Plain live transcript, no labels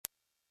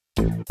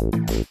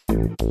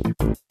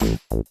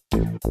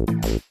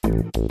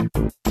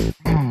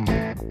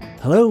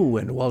Hello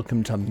and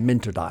welcome to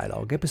Minter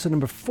Dialogue, episode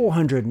number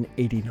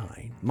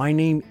 489. My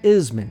name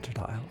is Minter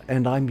Dial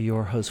and I'm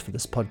your host for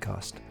this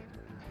podcast,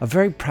 a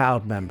very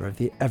proud member of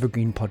the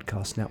Evergreen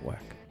Podcast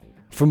Network.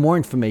 For more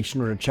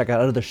information or to check out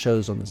other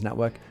shows on this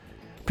network,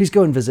 please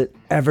go and visit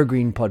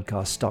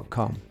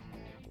evergreenpodcast.com.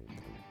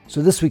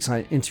 So this week's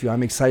interview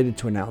I'm excited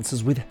to announce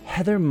is with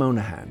Heather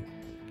Monahan.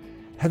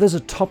 Heather's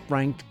a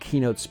top-ranked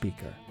keynote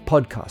speaker,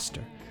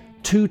 podcaster,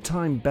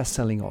 two-time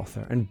best-selling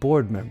author, and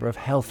board member of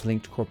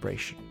HealthLinked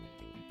Corporation.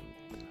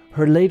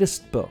 Her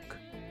latest book,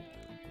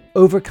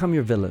 Overcome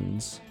Your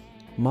Villains,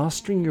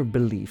 Mastering Your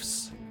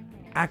Beliefs,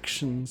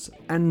 Actions,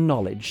 and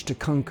Knowledge to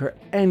Conquer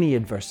Any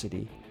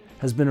Adversity,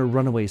 has been a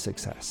runaway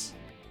success.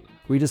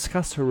 We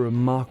discuss her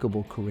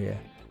remarkable career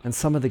and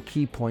some of the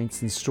key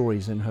points and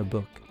stories in her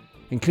book,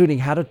 including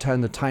how to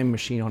turn the time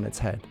machine on its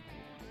head,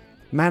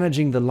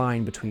 managing the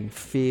line between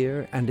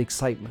fear and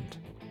excitement,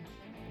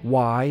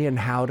 why and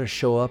how to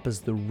show up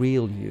as the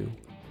real you,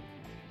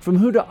 from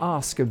who to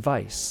ask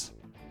advice,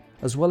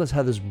 as well as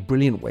Heather's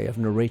brilliant way of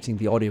narrating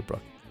the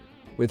audiobook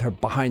with her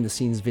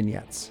behind-the-scenes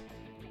vignettes.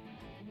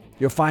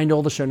 You'll find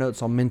all the show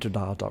notes on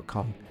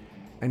minterdial.com,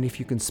 and if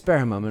you can spare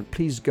a moment,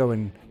 please go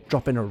and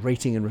drop in a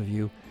rating and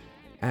review,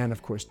 and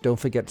of course, don't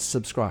forget to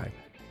subscribe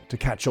to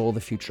catch all the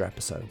future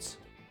episodes.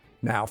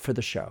 Now for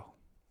the show.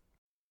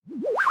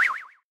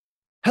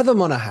 Heather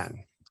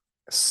Monahan,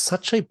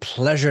 such a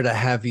pleasure to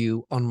have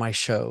you on my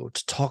show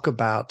to talk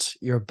about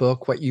your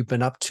book, what you've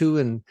been up to,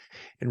 and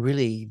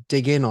really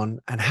dig in on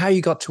and how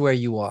you got to where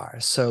you are.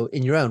 So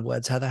in your own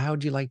words, Heather, how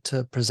would you like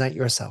to present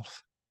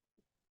yourself?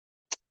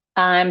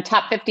 I'm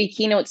top 50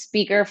 keynote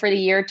speaker for the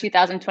year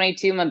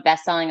 2022. I'm a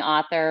best-selling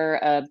author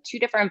of 2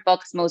 different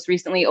books, most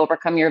recently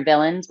Overcome Your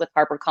Villains with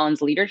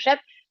HarperCollins Leadership,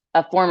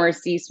 a former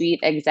C-suite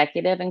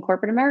executive in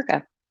corporate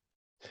America.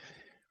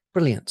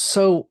 Brilliant.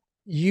 So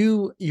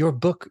your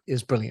book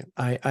is brilliant.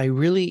 I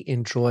really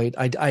enjoyed,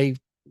 I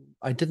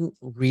didn't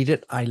read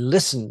it, I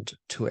listened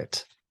to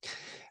it.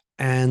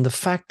 And the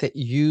fact that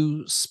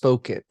you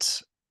spoke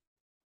it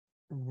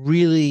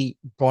really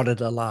brought it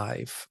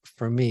alive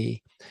for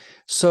me.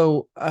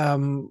 So I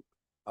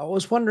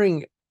was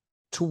wondering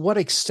to what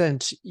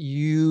extent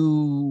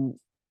you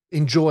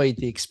enjoyed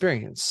the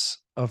experience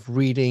of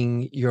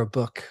reading your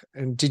book.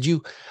 And did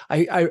you,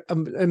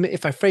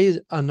 if I phrase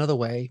it another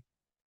way,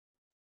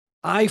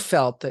 I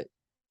felt that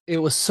it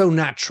was so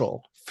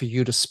natural for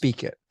you to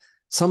speak it.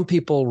 Some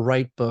people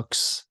write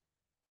books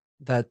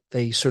that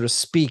they sort of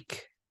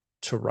speak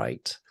to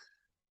write.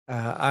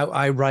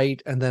 I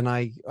write, and then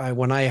I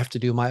when I have to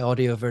do my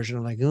audio version,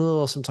 I'm like,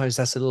 oh, sometimes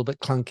that's a little bit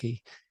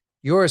clunky.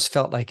 Yours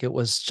felt like it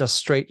was just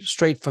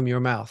straight from your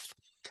mouth.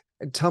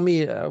 And tell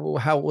me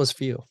how it was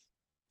for you.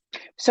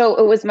 So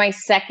it was my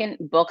second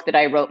book that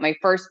I wrote. My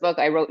first book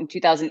I wrote in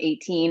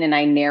 2018, and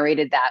I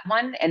narrated that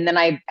one. And then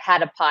I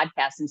had a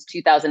podcast since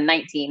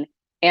 2019,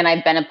 and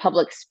I've been a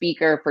public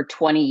speaker for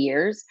 20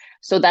 years.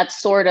 So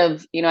that's sort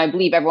of, I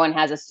believe everyone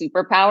has a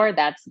superpower.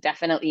 That's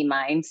definitely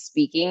mine,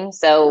 speaking.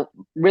 So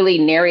really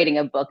narrating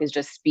a book is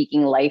just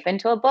speaking life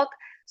into a book.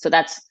 So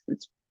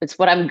it's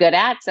what I'm good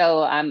at.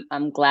 So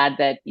I'm glad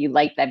that you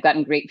liked that. I've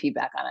gotten great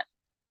feedback on it.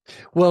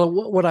 Well,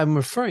 what I'm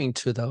referring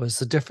to, though, is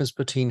the difference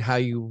between how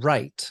you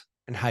write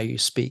and how you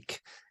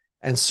speak.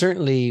 And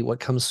certainly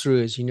what comes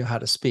through is you know how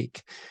to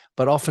speak.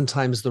 But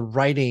oftentimes the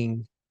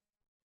writing,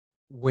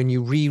 when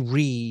you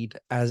reread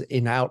as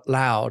in out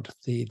loud,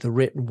 the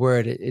written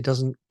word, it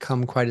doesn't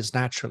come quite as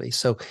naturally.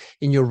 So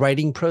in your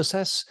writing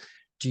process,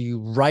 do you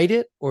write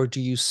it or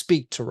do you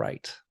speak to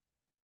write?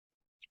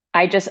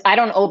 I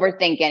don't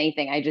overthink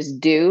anything. I just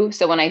do.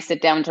 So when I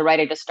sit down to write,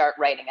 I just start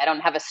writing. I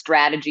don't have a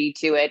strategy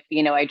to it.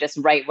 I just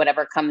write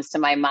whatever comes to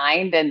my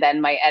mind, and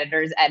then my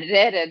editors edit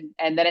it,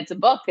 and then it's a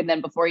book. And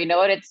then before you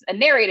know it, it's a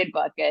narrated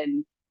book.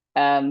 And,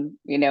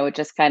 it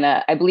just kind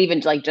of, I believe in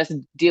like, just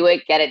do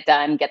it, get it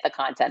done, get the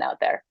content out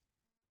there.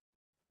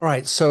 All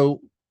right. So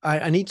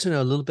I need to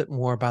know a little bit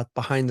more about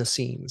behind the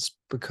scenes,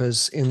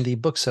 because in the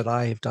books that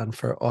I have done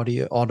for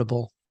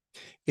Audible,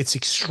 it's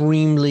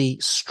extremely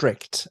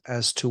strict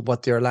as to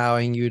what they're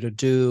allowing you to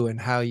do and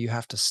how you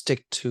have to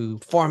stick to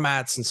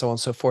formats and so on and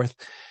so forth.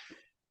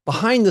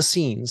 Behind the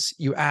scenes,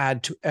 you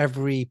add to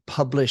every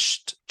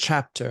published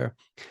chapter,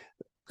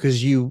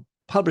 because you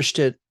published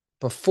it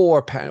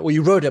before,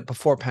 you wrote it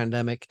before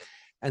pandemic,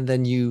 and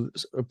then you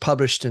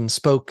published and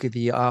spoke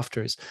the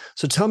afters.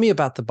 So tell me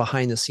about the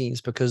behind the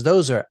scenes, because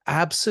those are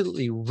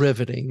absolutely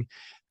riveting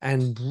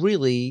and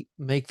really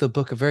make the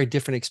book a very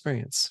different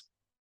experience.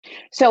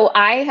 So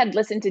I had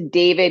listened to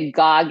David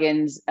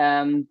Goggins'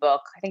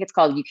 book. I think it's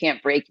called You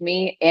Can't Break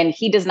Me. And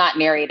he does not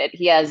narrate it.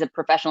 He has a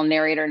professional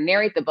narrator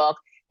narrate the book.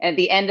 And at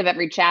the end of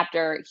every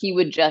chapter, he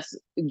would just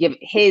give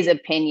his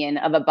opinion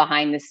of a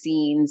behind the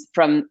scenes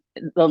from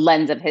the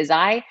lens of his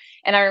eye.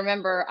 And I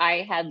remember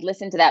I had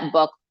listened to that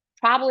book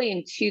probably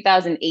in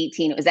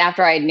 2018. It was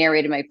after I had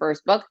narrated my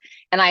first book.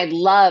 And I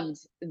loved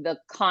the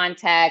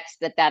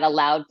context that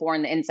allowed for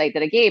and the insight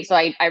that it gave. So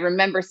I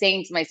remember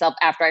saying to myself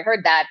after I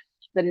heard that,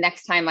 the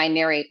next time I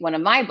narrate one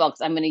of my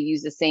books, I'm going to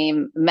use the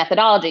same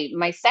methodology.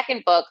 My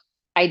second book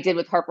I did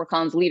with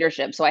HarperCollins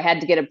Leadership. So I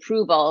had to get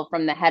approval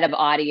from the head of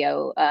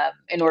audio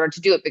in order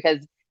to do it,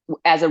 because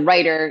as a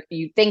writer,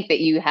 you think that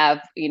you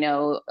have,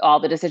 all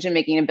the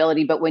decision-making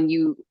ability, but when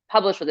you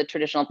publish with a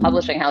traditional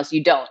publishing house,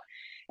 you don't.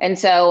 And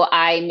so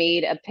I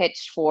made a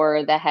pitch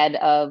for the head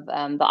of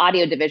the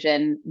audio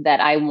division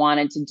that I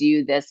wanted to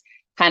do this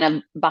kind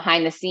of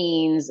behind the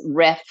scenes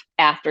riff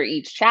after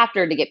each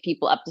chapter to get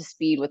people up to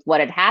speed with what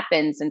had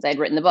happened since I'd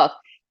written the book.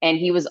 And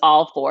he was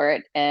all for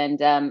it.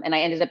 And I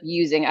ended up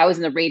I was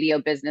in the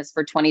radio business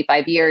for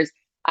 25 years.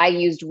 I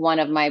used one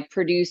of my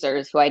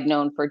producers who I'd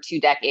known for 2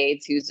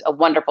 decades, who's a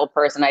wonderful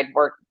person I'd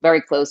worked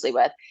very closely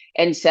with.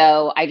 And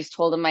so I just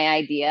told him my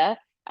idea.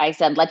 I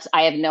said,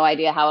 I have no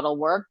idea how it'll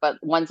work, but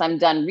once I'm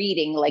done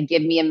reading, like,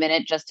 give me a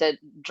minute just to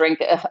drink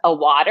a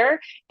water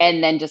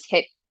and then just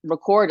hit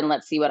record and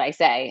let's see what I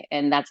say.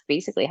 And that's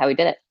basically how we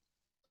did it.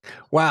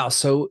 Wow.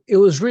 So it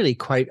was really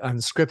quite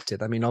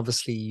unscripted. I mean,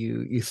 obviously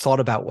you thought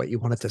about what you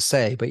wanted to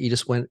say, but you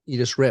just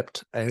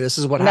ripped. This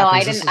is what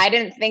happens. I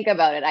didn't think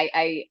about it.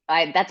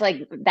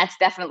 That's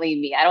definitely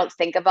me. I don't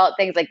think about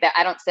things like that.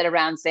 I don't sit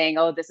around saying,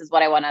 oh, this is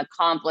what I want to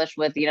accomplish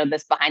with,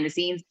 this behind the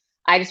scenes.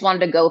 I just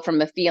wanted to go from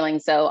a feeling.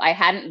 So I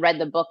hadn't read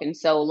the book in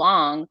so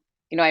long.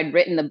 I'd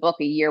written the book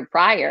a year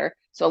prior.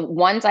 So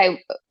once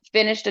I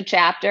finished a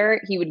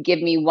chapter, he would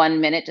give me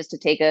 1 minute just to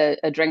take a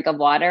drink of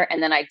water.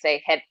 And then I'd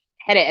say, hit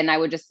it. And I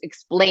would just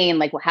explain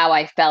like how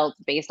I felt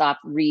based off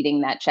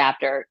reading that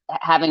chapter,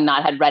 having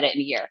not had read it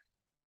in a year.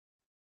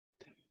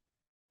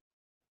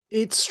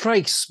 It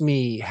strikes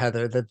me,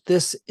 Heather, that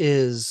this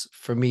is,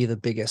 for me, the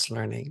biggest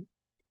learning.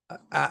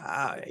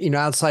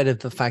 Outside of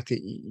the fact that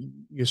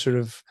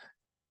you're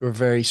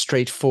very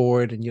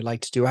straightforward and you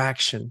like to do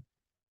action,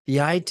 the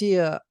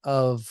idea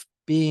of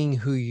being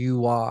who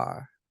you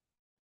are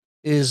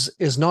is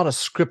not a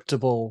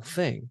scriptable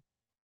thing.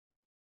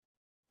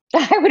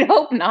 I would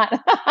hope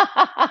not.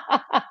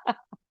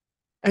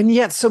 And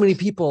yet so many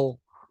people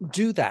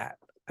do that.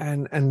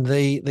 And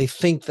they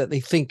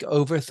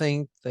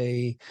overthink,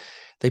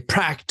 they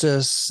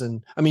practice.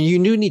 And I mean,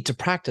 you do need to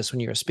practice when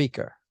you're a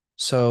speaker.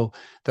 So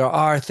there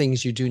are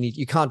things you do need.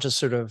 You can't just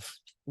sort of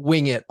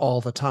wing it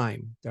all the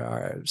time. There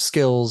are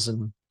skills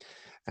and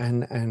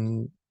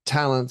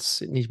talents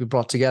that need to be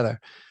brought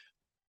together.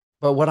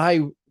 But one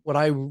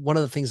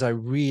of the things I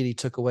really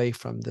took away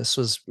from this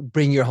was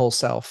bring your whole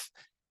self.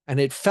 And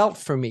it felt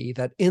for me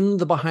that in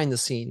the behind the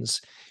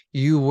scenes,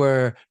 you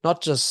were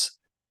not just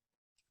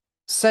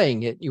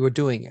saying it, you were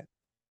doing it.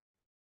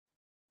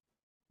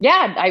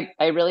 Yeah,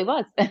 I really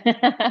was.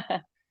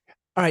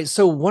 All right.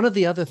 So one of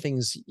the other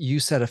things you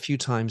said a few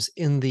times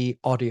in the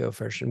audio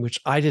version, which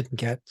I didn't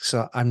get,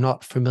 so I'm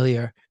not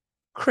familiar,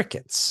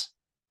 crickets.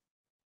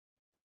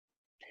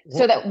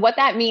 So what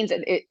that means,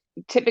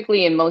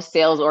 typically in most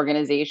sales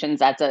organizations,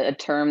 that's a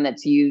term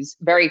that's used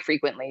very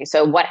frequently.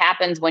 So what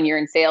happens when you're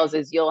in sales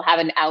is you'll have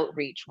an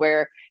outreach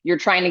where you're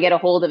trying to get a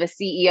hold of a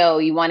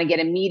CEO, you want to get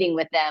a meeting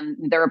with them,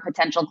 they're a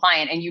potential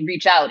client, and you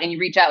reach out and you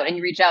reach out and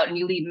you reach out and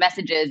you leave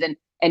messages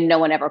and no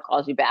one ever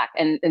calls you back.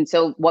 And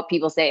so what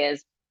people say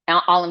is,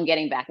 all I'm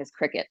getting back is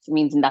crickets. It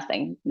means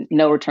nothing,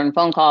 no return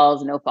phone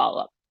calls, no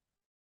follow-up.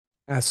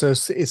 So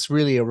it's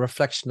really a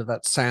reflection of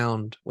that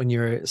sound when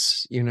you're,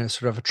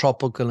 sort of a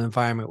tropical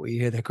environment where you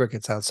hear the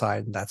crickets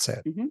outside and that's it.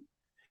 Mm-hmm.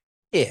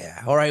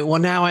 Yeah. All right. Well,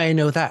 now I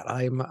know that.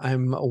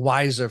 I'm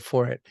wiser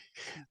for it.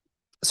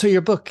 So your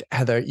book,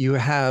 Heather, you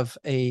have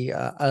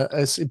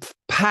it's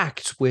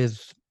packed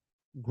with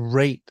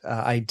great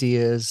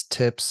ideas,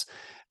 tips.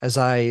 As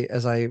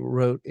I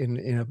wrote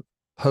in a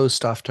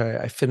post after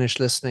I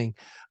finished listening,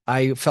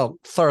 I felt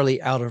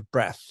thoroughly out of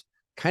breath.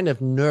 Kind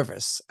of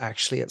nervous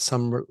actually at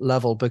some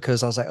level,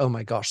 because I was like, oh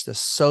my gosh, there's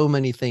so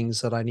many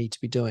things that I need to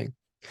be doing.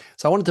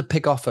 So I wanted to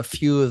pick off a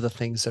few of the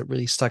things that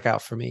really stuck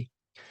out for me.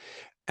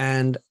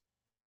 And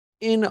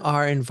in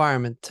our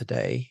environment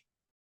today,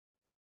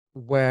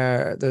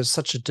 where there's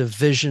such a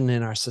division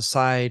in our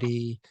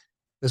society,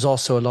 there's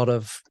also a lot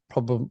of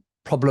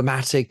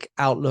problematic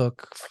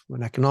outlook from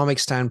an economic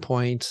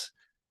standpoint.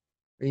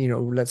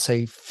 Let's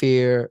say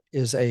fear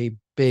is a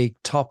big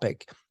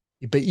topic,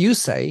 but you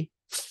say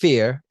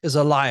fear is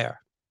a liar.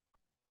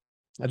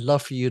 I'd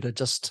love for you to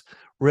just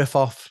riff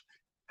off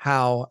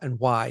how and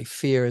why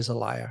fear is a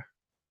liar.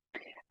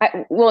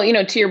 Well,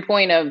 to your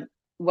point of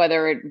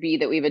whether it be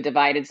that we have a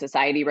divided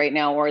society right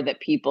now, or that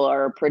people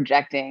are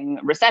projecting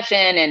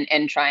recession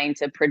and trying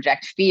to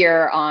project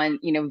fear on,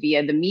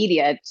 via the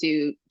media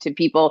to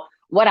people.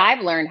 What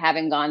I've learned,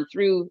 having gone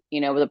through,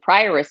 the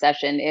prior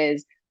recession,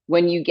 is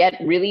when you get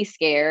really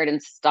scared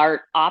and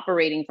start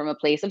operating from a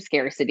place of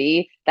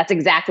scarcity, that's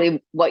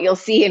exactly what you'll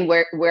see and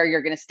where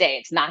you're going to stay.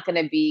 It's not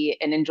going to be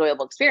an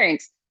enjoyable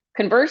experience.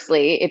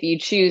 Conversely, if you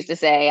choose to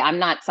say, I'm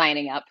not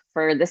signing up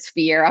for this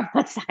fear, I'm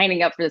not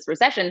signing up for this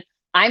recession,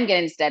 I'm going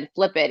to instead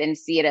flip it and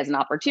see it as an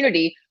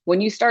opportunity. When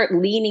you start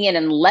leaning in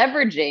and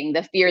leveraging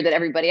the fear that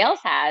everybody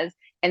else has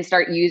and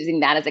start using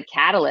that as a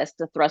catalyst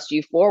to thrust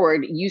you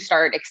forward, you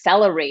start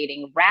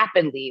accelerating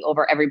rapidly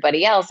over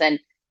everybody else. And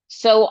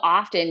so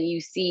often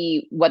you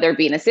see, whether it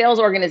be in a sales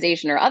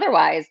organization or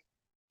otherwise,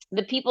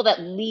 the people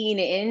that lean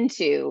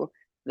into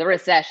the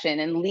recession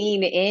and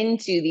lean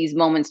into these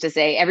moments to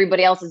say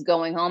everybody else is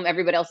going home,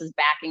 everybody else is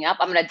backing up,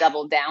 I'm going to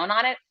double down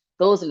on it.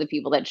 Those are the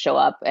people that show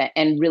up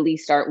and really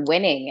start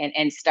winning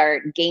and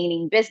start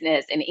gaining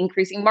business and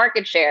increasing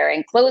market share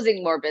and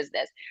closing more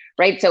business,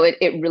 right? So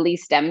it really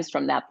stems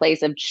from that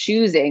place of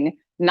choosing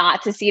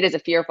not to see it as a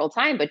fearful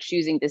time, but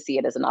choosing to see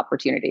it as an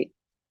opportunity.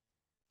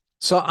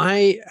 So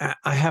I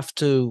have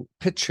to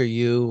picture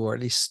you, or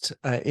at least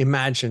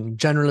imagine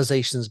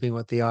generalizations being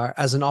what they are,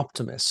 as an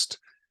optimist.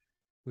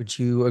 Would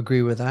you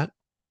agree with that?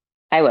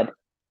 I would.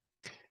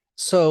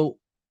 So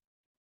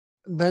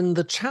then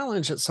the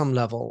challenge at some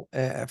level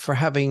for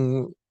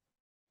having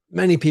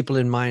many people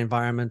in my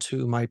environment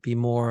who might be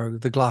more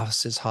the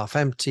glass is half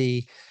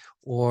empty,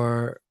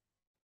 or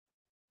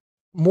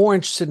more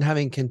interested in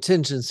having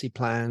contingency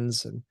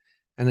plans and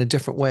a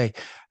different way.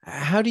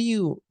 How do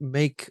you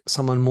make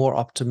someone more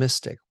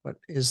optimistic? What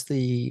is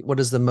the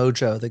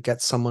mojo that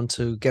gets someone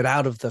to get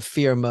out of the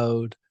fear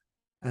mode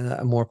and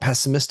a more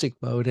pessimistic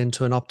mode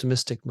into an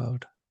optimistic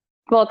mode?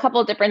 Well, a couple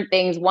of different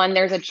things. One,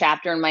 there's a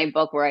chapter in my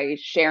book where I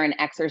share an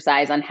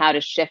exercise on how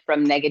to shift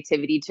from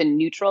negativity to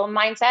neutral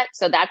mindset.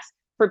 So that's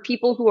for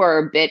people who are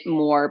a bit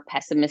more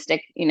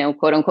pessimistic,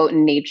 quote unquote,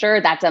 in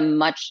nature. That's a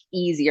much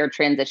easier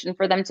transition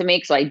for them to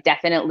make. So I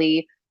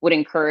definitely would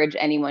encourage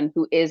anyone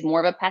who is more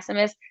of a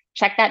pessimist,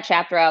 check that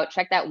chapter out,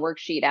 check that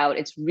worksheet out.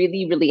 It's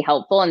really, really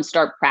helpful, and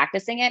start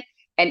practicing it.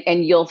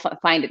 And you'll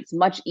find it's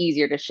much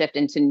easier to shift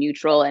into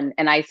neutral. And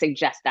I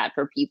suggest that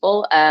for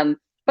people.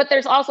 But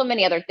there's also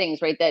many other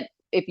things, right? That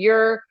if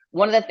you're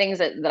one of the things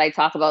that I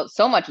talk about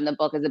so much in the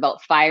book is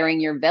about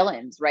firing your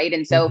villains, right?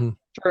 And so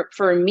Mm-hmm.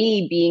 for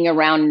me, being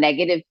around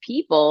negative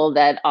people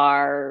that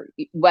are,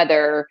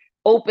 whether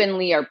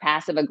openly or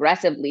passive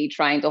aggressively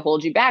trying to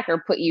hold you back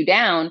or put you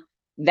down,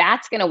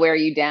 that's going to wear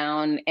you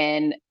down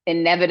and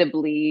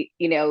inevitably,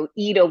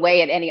 eat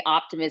away at any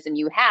optimism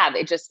you have.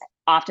 It just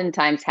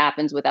oftentimes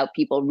happens without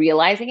people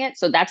realizing it.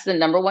 So that's the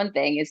number one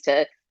thing, is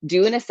to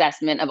do an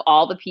assessment of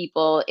all the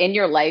people in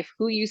your life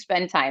who you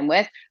spend time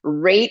with,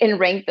 rate and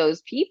rank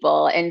those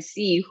people, and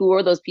see who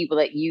are those people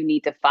that you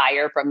need to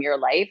fire from your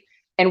life.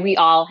 And we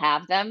all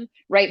have them,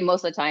 right?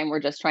 Most of the time,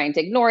 we're just trying to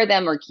ignore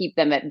them or keep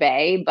them at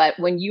bay. But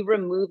when you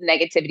remove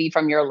negativity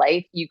from your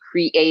life, you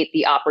create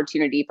the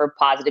opportunity for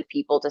positive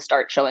people to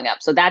start showing up.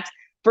 So that's,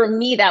 for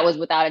me, that was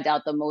without a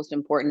doubt the most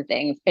important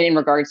thing in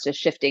regards to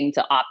shifting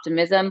to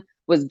optimism,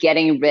 was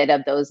getting rid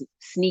of those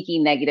sneaky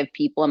negative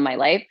people in my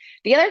life.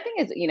 The other thing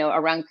is,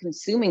 around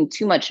consuming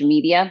too much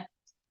media.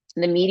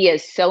 The media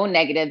is so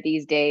negative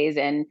these days,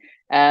 and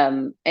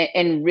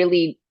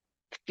really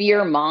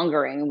fear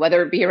mongering,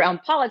 whether it be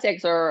around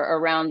politics or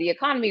around the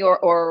economy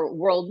or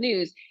world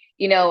news.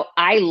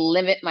 I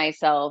limit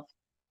myself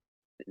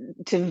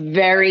to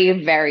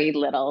very, very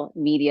little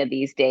media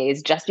these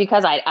days, just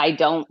because I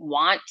don't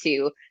want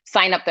to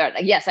sign up there.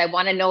 Yes, I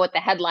want to know what the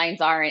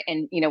headlines are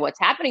and what's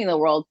happening in the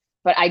world,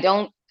 but I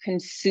don't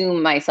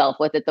consume myself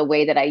with it the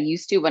way that I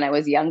used to when I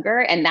was younger.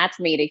 And that's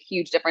made a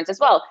huge difference as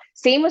well.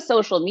 Same with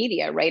social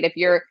media, right? If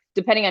you're,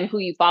 depending on who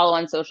you follow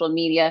on social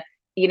media,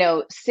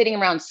 sitting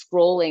around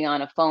scrolling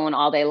on a phone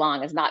all day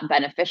long is not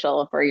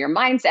beneficial for your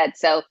mindset.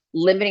 So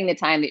limiting the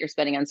time that you're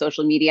spending on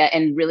social media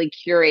and really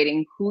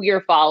curating who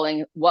you're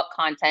following, what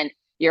content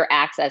you're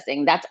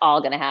accessing, that's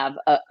all going to have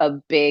a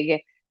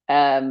big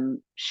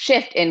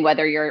shift in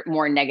whether you're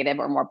more negative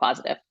or more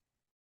positive.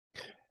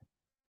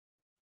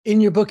 In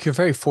your book, you're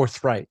very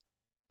forthright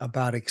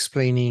about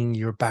explaining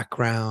your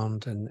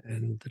background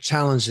and the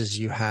challenges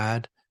you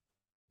had,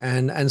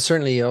 and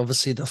certainly,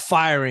 obviously, the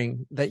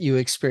firing that you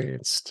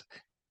experienced.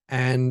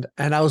 And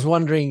I was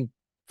wondering,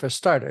 for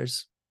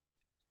starters,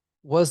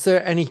 was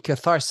there any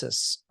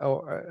catharsis,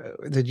 or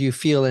did you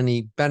feel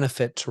any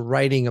benefit to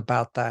writing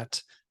about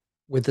that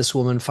with this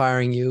woman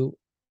firing you,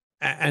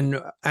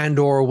 and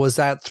or was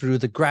that through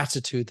the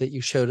gratitude that you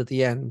showed at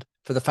the end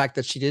for the fact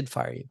that she did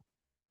fire you?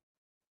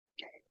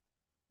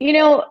 You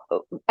know,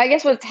 I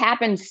guess what's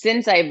happened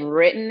since I've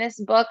written this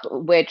book,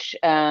 which,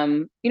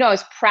 I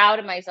was proud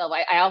of myself.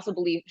 I also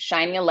believe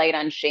shining a light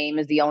on shame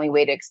is the only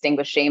way to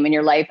extinguish shame in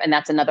your life. And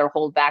that's another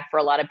holdback for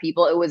a lot of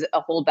people. It was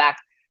a holdback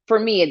for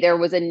me. There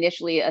was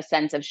initially a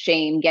sense of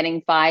shame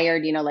getting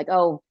fired, like,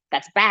 oh,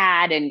 that's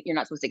bad. And you're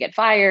not supposed to get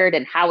fired.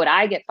 And how would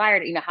I get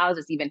fired? How is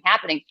this even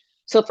happening?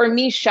 So for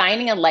me,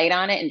 shining a light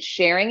on it and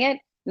sharing it,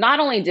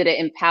 not only did it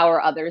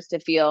empower others to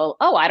feel,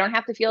 oh, I don't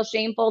have to feel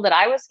shameful that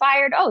I was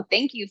fired. Oh,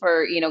 thank you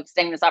for,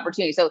 extending this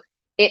opportunity. So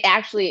it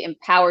actually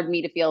empowered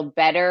me to feel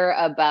better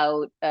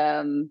about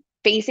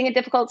facing a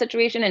difficult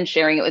situation and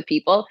sharing it with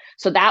people.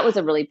 So that was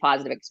a really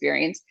positive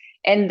experience.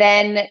 And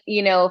then,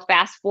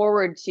 fast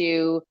forward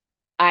to,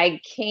 I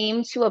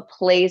came to a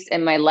place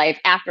in my life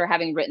after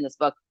having written this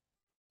book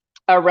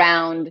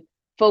around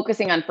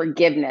focusing on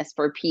forgiveness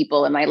for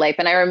people in my life.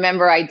 And I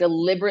remember I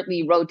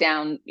deliberately wrote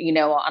down,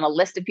 on a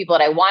list of people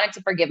that I wanted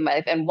to forgive in my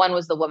life. And one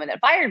was the woman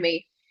that fired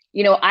me.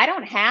 I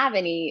don't have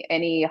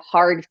any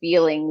hard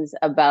feelings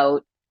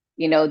about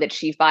that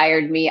she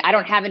fired me. I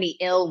don't have any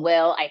ill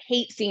will. I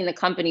hate seeing the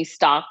company's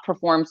stock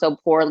perform so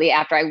poorly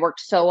after I worked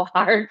so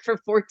hard for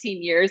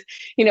 14 years,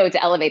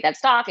 to elevate that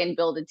stock and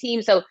build a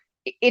team. So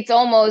it's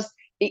almost,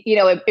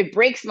 it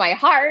breaks my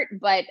heart,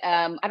 but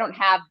I don't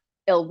have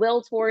ill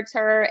will towards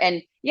her.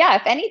 And yeah,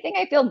 if anything,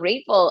 I feel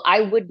grateful.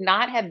 I would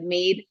not have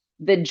made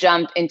the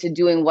jump into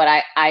doing what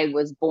I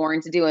was born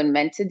to do and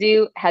meant to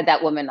do had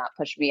that woman not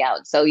pushed me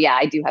out. So yeah,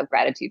 I do have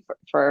gratitude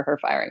for her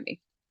firing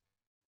me.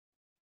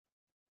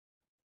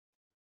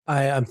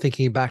 I'm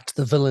thinking back to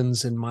the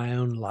villains in my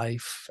own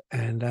life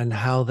and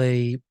how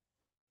they're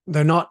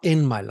not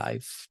in my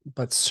life,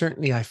 but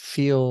certainly I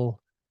feel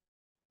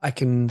I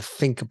can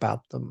think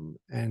about them,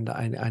 and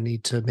I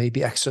need to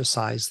maybe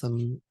exorcise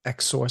them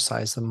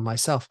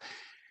myself.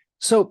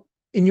 So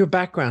in your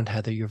background,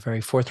 Heather, you're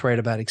very forthright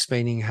about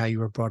explaining how you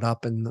were brought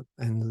up and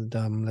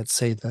let's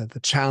say the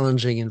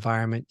challenging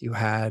environment you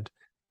had.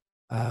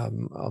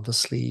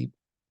 Obviously,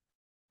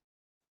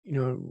 you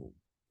know,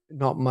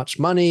 not much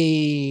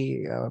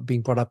money,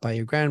 being brought up by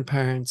your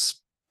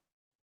grandparents.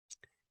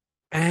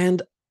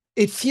 And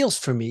it feels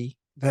for me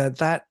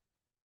that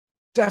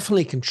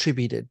definitely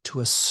contributed to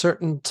a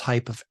certain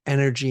type of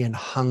energy and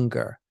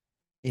hunger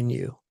in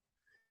you.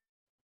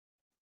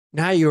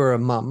 Now you're a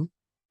mom.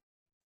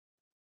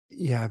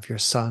 You have your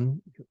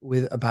son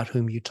about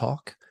whom you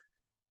talk.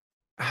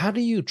 How do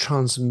you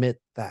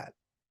transmit that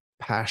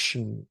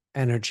passion,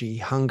 energy,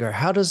 hunger?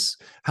 How does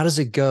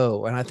it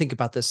go? And I think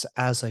about this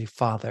as a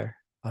father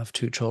of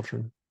two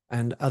children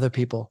and other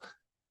people.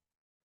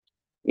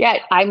 Yeah,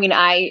 I mean,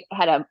 I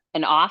had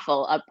an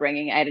awful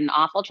upbringing. I had an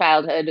awful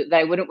childhood that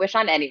I wouldn't wish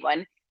on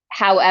anyone.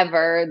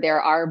 However,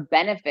 there are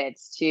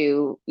benefits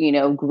to,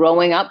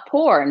 growing up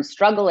poor and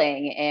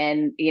struggling.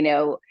 And,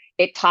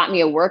 it taught me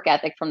a work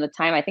ethic from the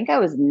time I think I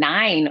was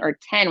 9 or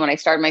 10 when I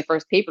started my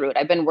first paper route.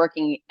 I've been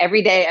working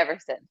every day ever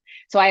since.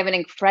 So I have an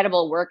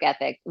incredible work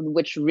ethic,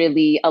 which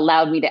really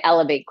allowed me to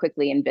elevate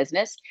quickly in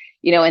business,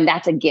 and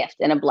that's a gift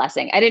and a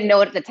blessing. I didn't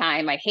know it at the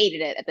time. I hated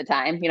it at the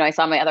time. I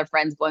saw my other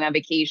friends going on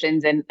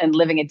vacations and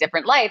living a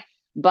different life,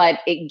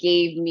 but it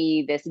gave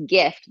me this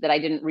gift that I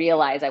didn't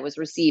realize I was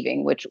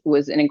receiving, which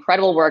was an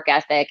incredible work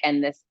ethic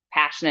and this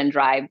passion and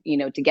drive,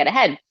 to get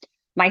ahead.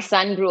 My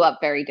son grew up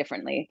very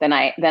differently than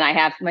I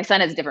have. My son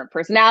has a different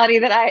personality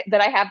that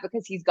I have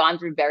because he's gone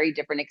through very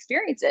different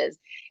experiences.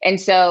 And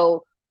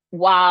so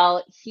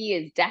while he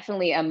is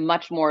definitely a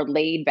much more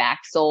laid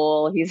back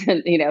soul, he's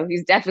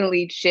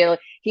definitely chill.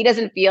 He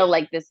doesn't feel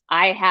like this.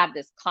 I have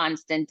this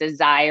constant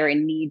desire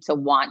and need to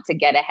want to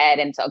get ahead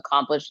and to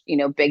accomplish,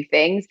 big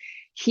things.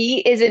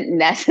 He isn't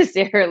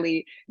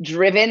necessarily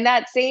driven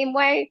that same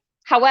way.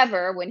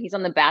 However, when he's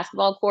on the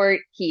basketball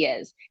court, he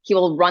is. He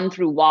will run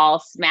through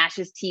walls, smash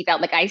his teeth out.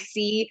 Like I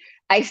see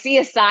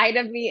a side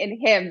of me in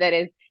him that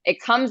is,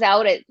 it comes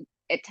out at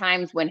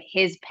times when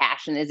his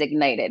passion is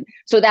ignited.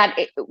 So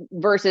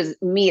versus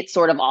me, it's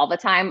sort of all the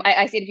time.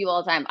 I say to people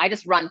all the time, I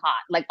just run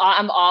hot. Like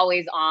I'm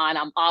always on,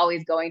 I'm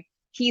always going.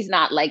 He's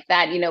not like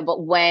that,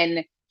 but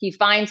when he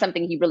finds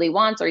something he really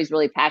wants or he's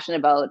really passionate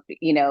about,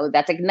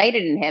 that's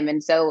ignited in him.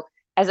 And so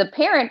as a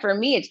parent, for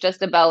me, it's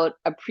just about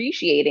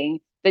appreciating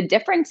the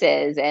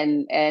differences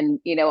and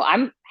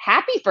I'm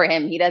happy for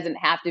him. He doesn't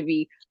have to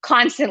be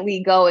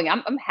constantly going.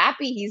 I'm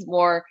happy he's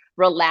more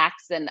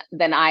relaxed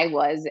than I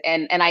was,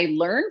 and I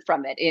learned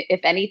from it. If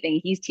anything,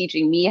 he's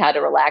teaching me how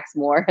to relax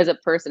more as a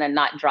person and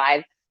not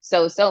drive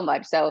so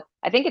much. So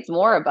I think it's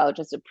more about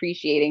just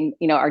appreciating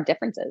our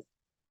differences.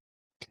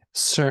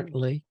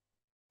 Certainly.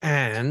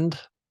 And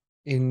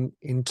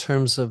in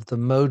terms of the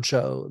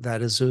mojo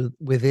that is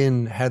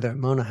within Heather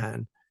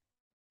Monahan,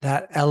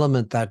 that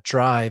element, that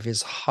drive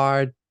is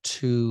hard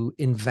to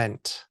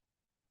invent.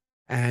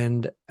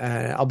 And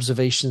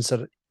observations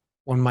that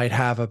one might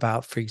have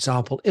about, for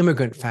example,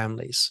 immigrant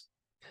families.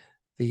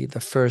 The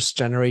first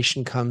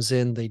generation comes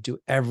in, they do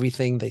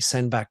everything, they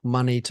send back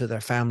money to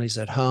their families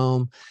at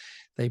home,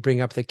 they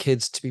bring up the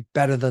kids to be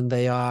better than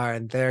they are,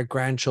 and their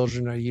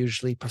grandchildren are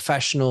usually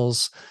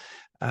professionals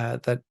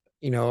that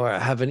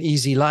have an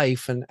easy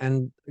life,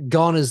 and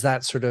gone is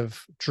that sort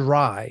of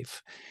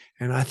drive.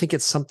 And I think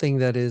it's something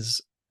that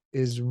is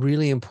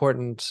really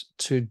important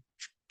to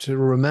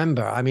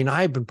remember. I mean,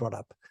 I've been brought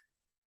up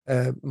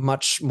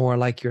much more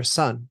like your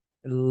son,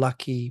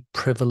 lucky,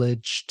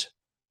 privileged.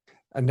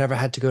 I never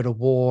had to go to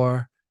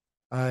war,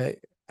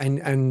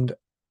 and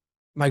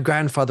my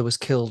grandfather was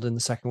killed in the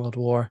Second World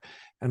War,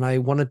 and I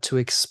wanted to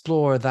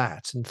explore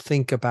that and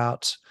think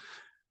about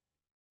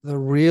the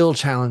real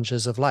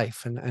challenges of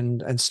life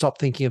and stop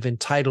thinking of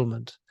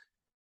entitlement,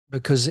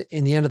 because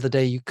in the end of the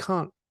day, you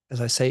can't,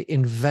 as I say,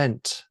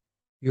 invent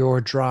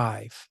your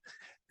drive.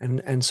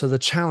 And so the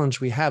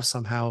challenge we have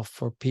somehow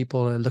for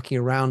people looking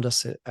around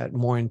us at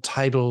more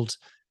entitled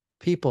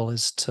people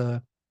is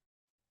to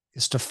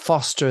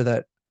foster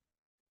that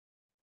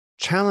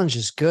challenge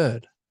is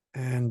good,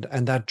 and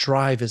that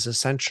drive is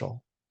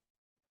essential.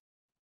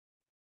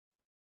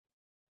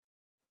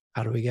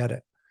 How do we get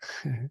it?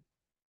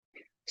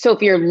 So if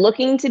you're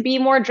looking to be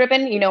more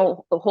driven,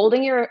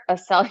 holding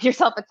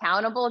yourself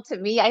accountable, to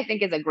me, I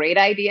think is a great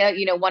idea.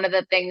 One of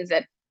the things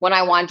that when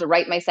I wanted to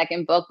write my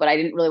second book, but I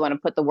didn't really want to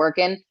put the work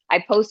in,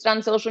 I posted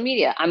on social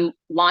media. I'm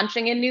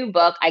launching a new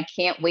book. I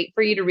can't wait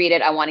for you to read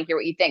it. I want to hear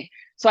what you think.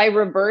 So I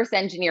reverse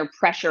engineer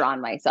pressure on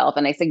myself.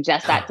 And I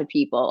suggest that to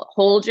people.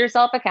 Hold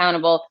yourself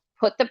accountable,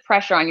 put the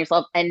pressure on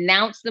yourself,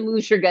 announce the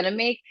moves you're going to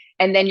make,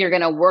 and then you're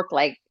going to work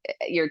like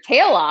your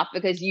tail off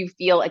because you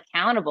feel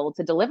accountable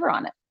to deliver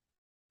on it.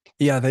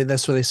 Yeah,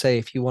 that's what they say.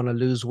 If you want to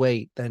lose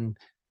weight, then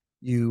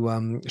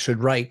you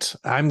should write,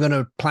 I'm going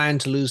to plan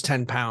to lose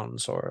 10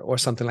 pounds or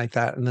something like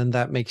that. And then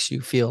that makes you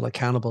feel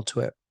accountable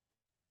to it.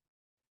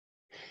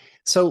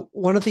 So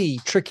one of the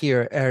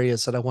trickier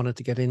areas that I wanted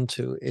to get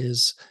into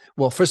is,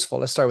 well, first of all,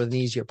 let's start with an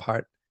easier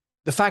part.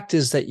 The fact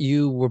is that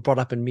you were brought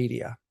up in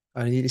media.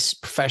 I mean,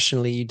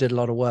 professionally, you did a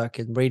lot of work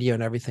in radio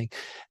and everything.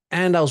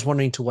 And I was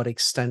wondering to what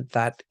extent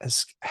that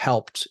has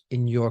helped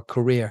in your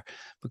career,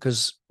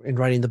 because in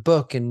writing the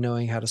book and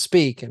knowing how to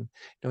speak and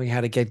knowing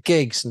how to get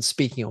gigs and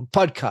speaking on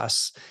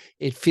podcasts,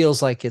 it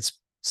feels like it's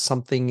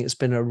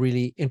been a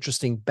really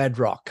interesting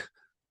bedrock,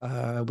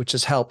 which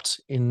has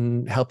helped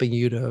in helping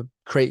you to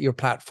create your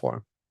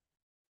platform.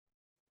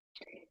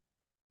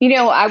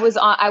 I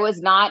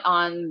was not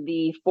on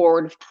the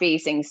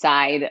forward-facing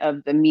side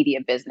of the media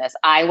business.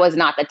 I was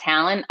not the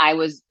talent. I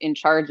was in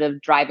charge of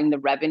driving the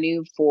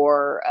revenue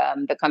for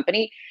the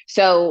company.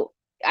 So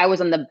I was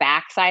on the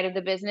back side of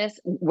the business,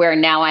 where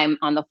now I'm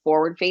on the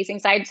forward-facing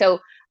side. So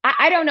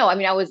I don't know. I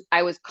mean,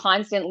 I was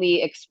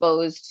constantly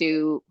exposed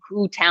to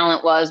who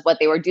talent was, what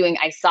they were doing.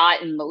 I saw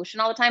it in motion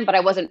all the time, but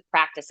I wasn't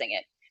practicing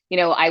it.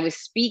 I was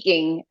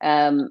speaking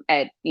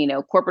at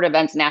corporate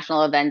events,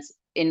 national events,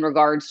 in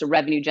regards to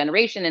revenue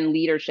generation and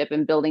leadership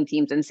and building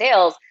teams and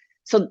sales.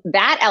 So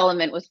that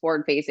element was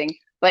forward facing,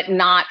 but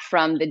not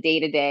from the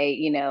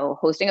day-to-day,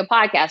 hosting a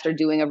podcast or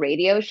doing a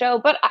radio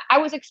show. But I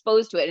was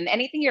exposed to it, and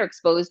anything you're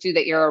exposed to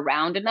that you're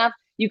around enough,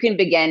 you can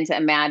begin to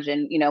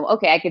imagine,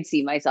 okay, I could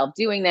see myself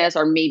doing this,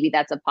 or maybe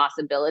that's a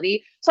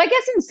possibility. So I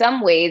guess in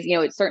some ways,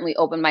 it certainly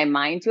opened my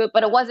mind to it,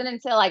 but it wasn't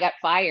until I got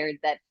fired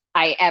that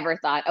I ever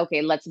thought,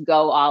 okay, let's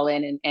go all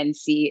in and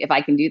see if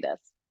I can do this.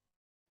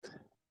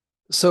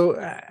 So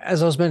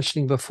as I was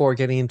mentioning before,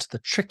 getting into the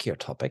trickier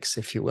topics,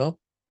 if you will,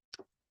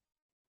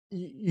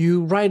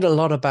 you write a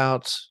lot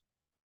about,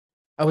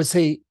 I would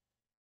say,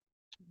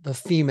 the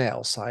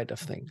female side of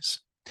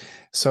things.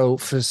 So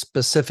for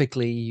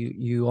specifically,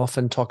 you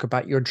often talk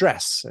about your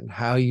dress and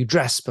how you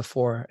dress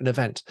before an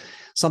event,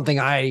 something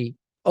I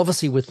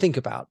obviously would think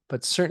about,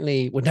 but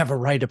certainly would never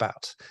write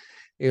about.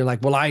 You're like,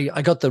 well,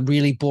 I got the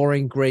really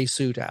boring gray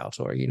suit out,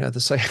 or,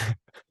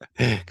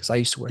 because I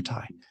used to wear a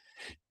tie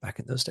back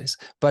in those days.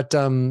 But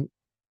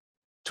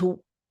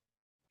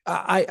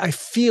I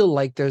feel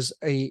like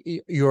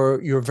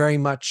you're very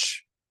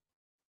much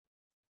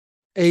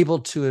able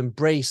to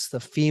embrace the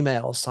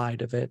female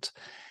side of it.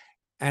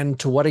 And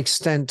to what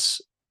extent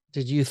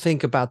did you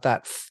think about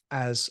that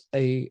as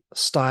a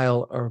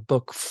style or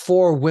book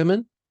for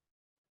women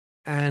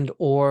and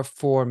or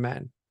for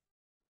men?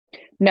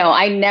 No,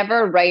 I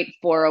never write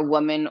for a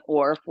woman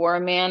or for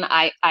a man.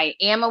 I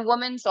am a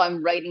woman, so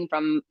I'm writing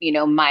from,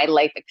 my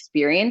life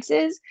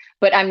experiences,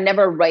 but I'm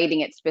never writing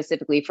it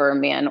specifically for a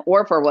man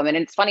or for a woman.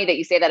 And it's funny that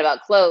you say that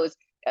about clothes.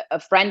 A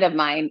friend of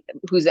mine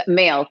who's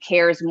male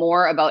cares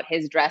more about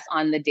his dress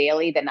on the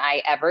daily than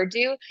I ever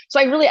do. So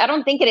I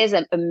don't think it is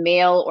a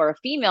male or a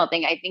female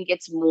thing. I think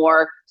it's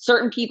more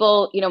certain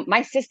people,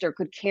 my sister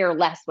could care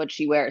less what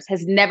she wears,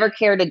 has never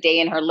cared a day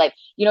in her life.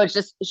 It's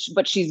just,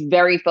 but she's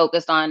very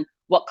focused on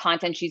what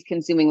content she's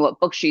consuming, what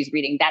books she's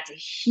reading. That's a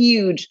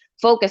huge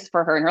focus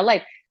for her in her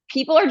life.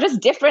 People are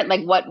just different,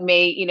 like what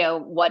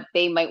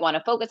they might want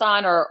to focus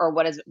on or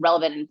what is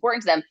relevant and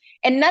important to them.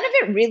 And none of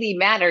it really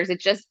matters.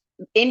 It's just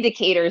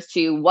indicators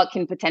to what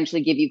can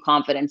potentially give you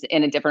confidence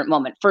in a different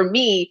moment. For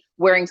me,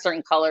 wearing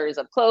certain colors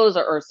of clothes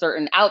or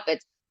certain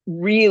outfits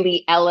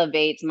really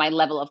elevates my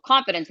level of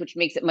confidence, which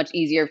makes it much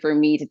easier for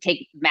me to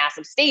take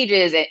massive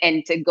stages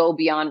and to go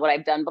beyond what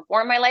I've done before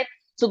in my life.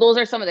 So those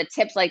are some of the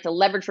tips I like to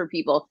leverage for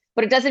people,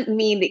 but it doesn't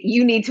mean that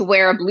you need to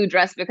wear a blue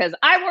dress because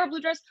I wore a blue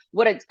dress.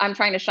 I'm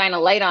trying to shine a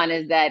light on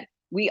is that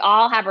we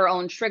all have our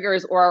own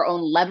triggers or our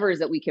own levers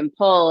that we can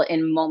pull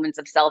in moments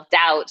of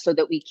self-doubt so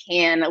that we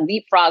can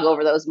leapfrog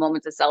over those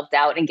moments of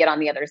self-doubt and get on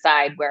the other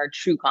side where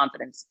true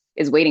confidence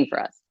is waiting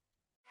for us.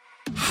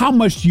 How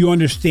much do you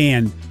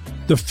understand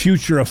the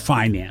future of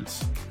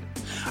finance?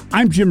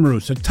 I'm Jim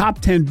Roos, a top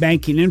 10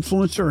 banking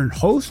influencer and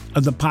host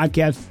of the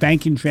podcast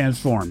Banking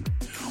Transformed,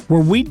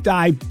 where we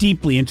dive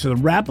deeply into the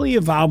rapidly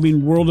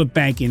evolving world of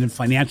banking and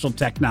financial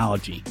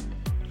technology.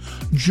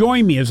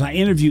 Join me as I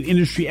interview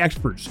industry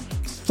experts,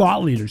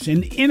 thought leaders,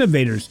 and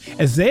innovators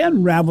as they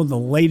unravel the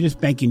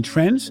latest banking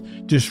trends,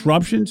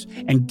 disruptions,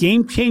 and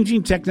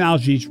game-changing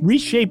technologies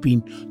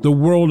reshaping the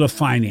world of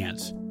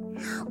finance.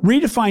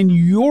 Redefine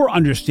your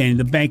understanding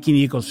of the banking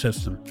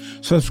ecosystem.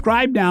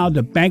 Subscribe now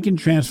to Banking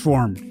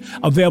Transformed,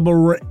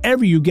 available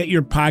wherever you get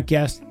your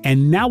podcast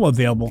and now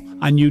available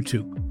on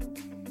YouTube.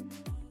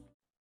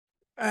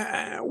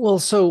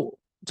 So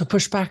to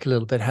push back a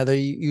little bit, Heather.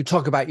 You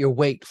talk about your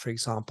weight, for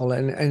example,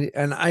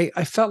 and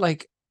I felt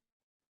like,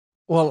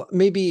 well,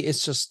 maybe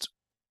it's just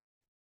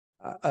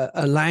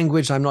a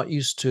language I'm not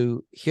used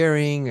to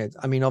hearing.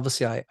 I mean,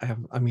 obviously,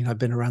 I've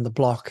been around the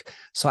block,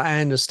 so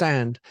I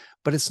understand,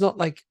 but it's not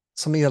like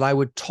something that I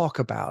would talk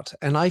about.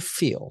 And I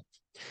feel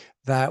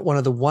that one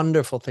of the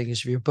wonderful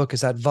things of your book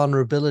is that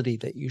vulnerability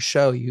that you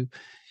show.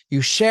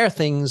 You share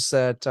things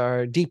that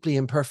are deeply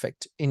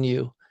imperfect in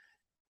you,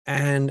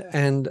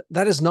 and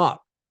that is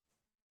not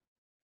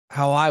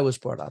how I was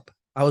brought up.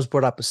 I was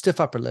brought up with stiff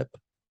upper lip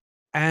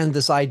and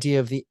this idea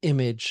of the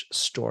image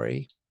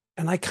story.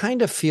 And I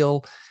kind of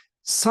feel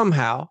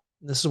somehow,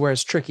 this is where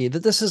it's tricky,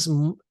 that this is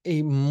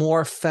a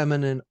more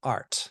feminine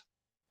art.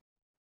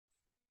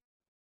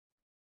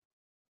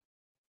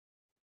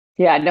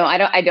 Yeah, no,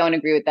 I don't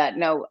agree with that.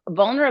 No,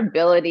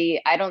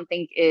 vulnerability, I don't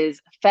think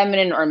is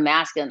feminine or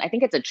masculine. I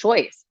think it's a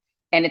choice,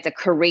 and it's a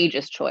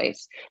courageous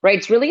choice, right?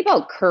 It's really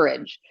about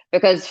courage,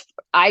 because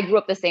I grew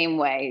up the same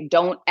way.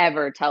 Don't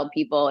ever tell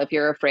people if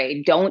you're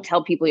afraid. Don't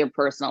tell people your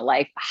personal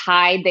life.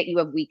 Hide that you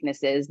have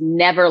weaknesses.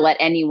 Never let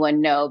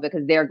anyone know,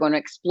 because they're going to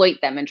exploit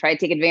them and try to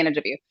take advantage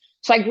of you.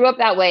 So I grew up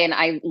that way, and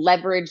I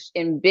leveraged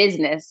in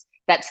business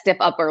that stiff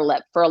upper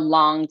lip for a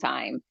long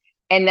time.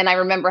 And then I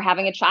remember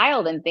having a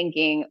child and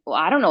thinking, well,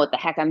 I don't know what the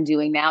heck I'm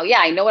doing now. Yeah,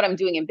 I know what I'm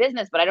doing in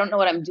business, but I don't know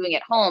what I'm doing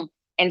at home.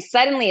 And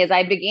suddenly, as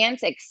I began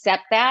to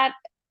accept that,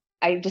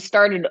 I just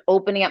started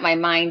opening up my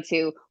mind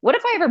to, what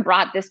if I ever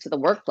brought this to the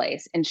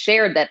workplace and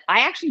shared that I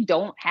actually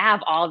don't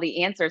have all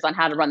the answers on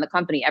how to run the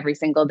company every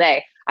single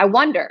day? I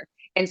wonder.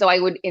 And so I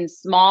would, in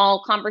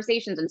small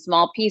conversations and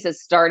small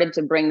pieces, started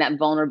to bring that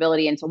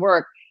vulnerability into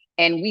work.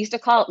 And we used to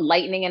call it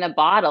lightning in a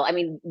bottle. I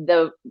mean,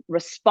 the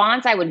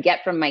response I would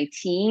get from my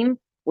team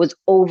was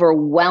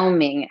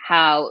overwhelming.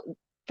 How,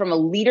 from a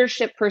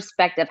leadership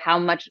perspective, how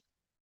much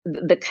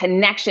the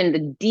connection,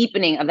 the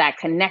deepening of that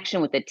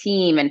connection with the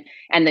team,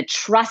 and the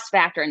trust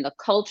factor and the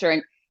culture,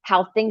 and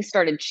how things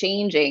started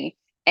changing.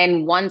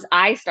 And once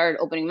I started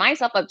opening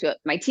myself up to it,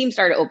 my team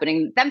started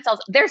opening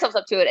themselves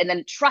up to it, and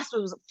then trust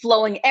was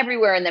flowing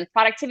everywhere, and then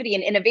productivity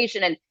and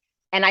innovation,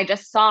 and I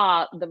just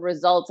saw the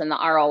results and the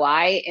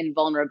ROI in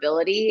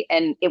vulnerability,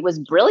 and it was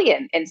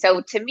brilliant. And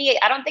so, to me,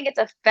 I don't think it's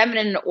a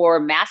feminine or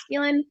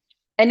masculine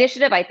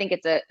initiative. I think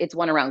it's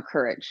one around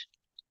courage.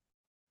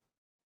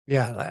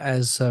 Yeah,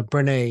 as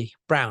Brene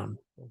Brown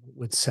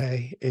would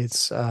say,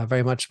 it's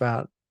very much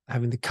about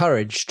having the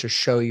courage to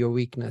show your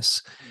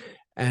weakness.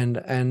 And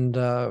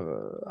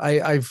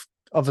I've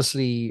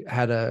obviously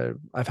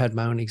I've had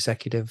my own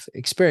executive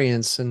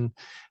experience,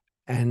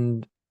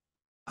 and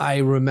I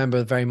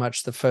remember very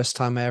much the first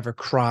time I ever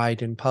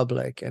cried in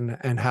public,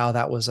 and how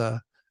that was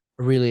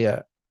really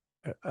a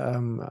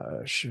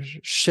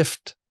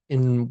shift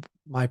in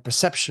my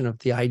perception of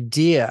the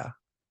idea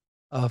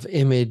of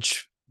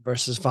image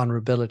versus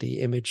vulnerability,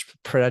 image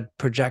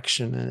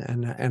projection,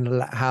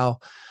 and how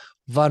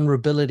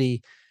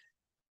vulnerability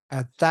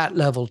at that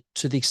level,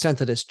 to the extent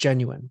that it's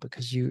genuine,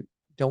 because you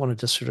don't want to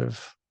just sort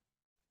of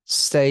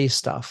say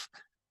stuff,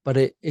 but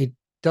it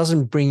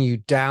doesn't bring you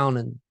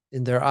down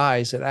in their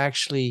eyes. It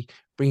actually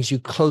brings you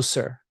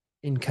closer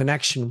in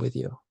connection with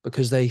you,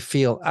 because they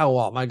feel,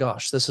 oh my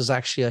gosh, this is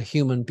actually a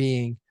human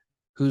being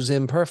who's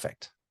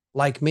imperfect,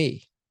 like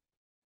me.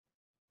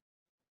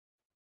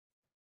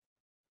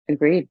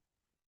 Agreed.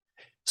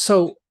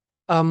 So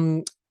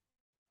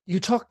you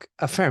talk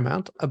a fair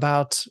amount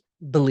about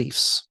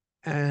beliefs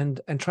and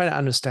try to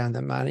understand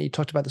them, man. You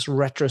talked about this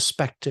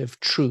retrospective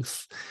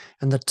truth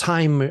and the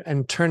time,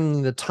 and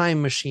turning the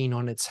time machine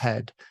on its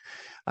head.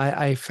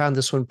 I found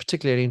this one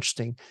particularly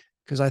interesting,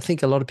 because I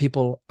think a lot of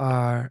people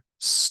are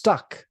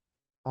stuck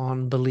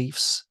on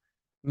beliefs,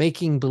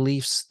 making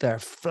beliefs their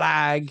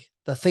flag,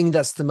 the thing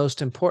that's the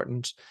most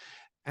important,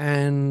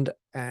 and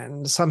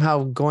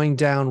somehow going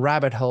down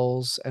rabbit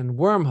holes and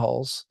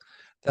wormholes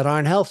that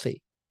aren't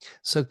healthy.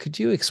 So could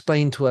you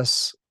explain to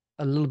us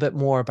a little bit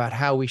more about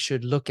how we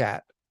should look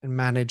at and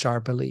manage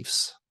our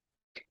beliefs?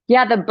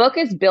 Yeah, the book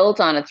is built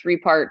on a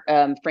three-part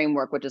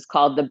framework, which is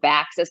called the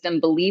BACK system: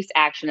 beliefs,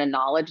 action, and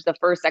knowledge. The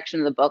first section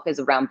of the book is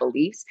around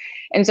beliefs.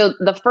 And so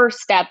the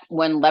first step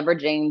when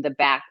leveraging the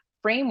BACK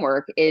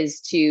framework is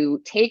to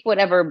take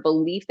whatever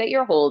belief that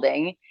you're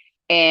holding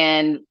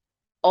and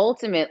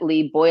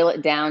ultimately boil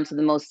it down to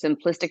the most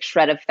simplistic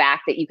shred of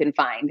fact that you can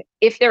find,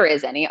 if there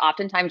is any.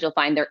 Oftentimes you'll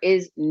find there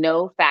is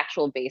no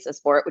factual basis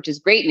for it, which is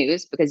great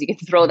news, because you can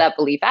throw that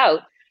belief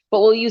out.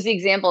 But we'll use the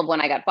example of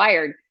when I got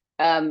fired.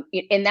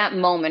 In that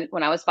moment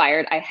when I was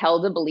fired, I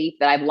held a belief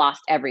that I've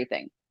lost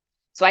everything.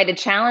 So I had to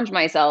challenge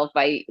myself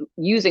by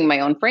using my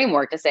own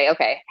framework to say,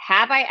 okay,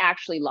 have I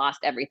actually lost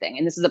everything?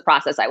 And this is a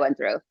process I went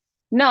through.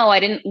 No, I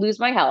didn't lose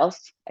my health.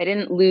 I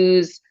didn't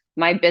lose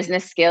my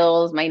business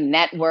skills, my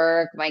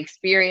network, my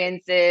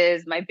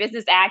experiences, my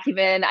business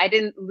acumen. I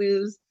didn't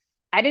lose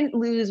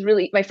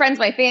really my friends,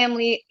 my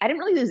family. I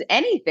didn't really lose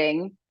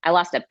anything. I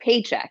lost a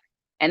paycheck.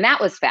 And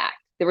that was fact.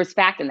 There was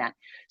fact in that.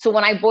 So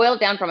when I boiled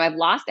down from I've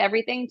lost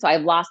everything to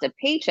I've lost a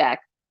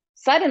paycheck,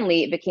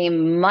 suddenly it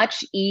became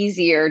much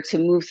easier to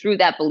move through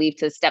that belief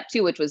to step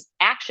two, which was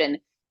action.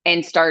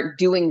 and start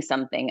doing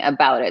something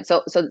about it.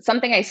 So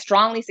something I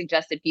strongly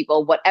suggest to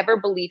people, whatever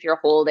belief you're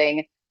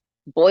holding,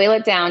 boil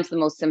it down to the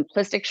most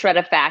simplistic shred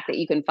of fact that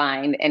you can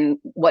find. And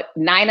what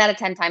 9 out of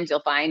 10 times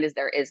you'll find is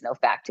there is no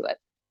fact to it.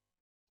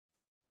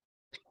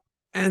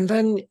 And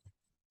then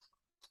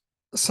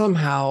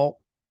somehow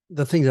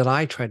the thing that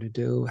I try to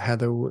do,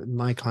 Heather, with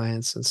my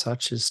clients and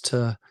such, is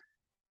to,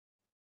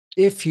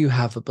 if you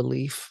have a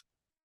belief,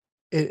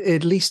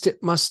 at least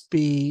it must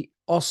be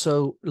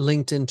also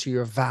linked into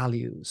your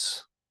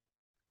values.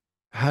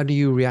 How do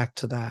you react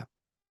to that?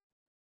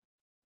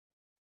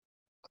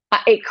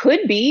 It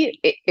could be,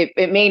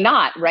 it may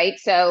not, right?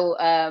 So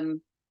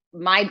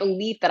my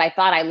belief that I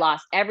thought I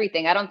lost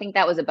everything, I don't think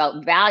that was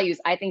about values.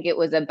 I think it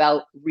was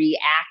about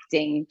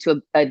reacting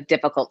to a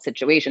difficult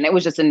situation. It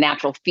was just a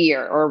natural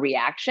fear or a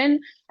reaction.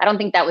 I don't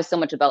think that was so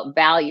much about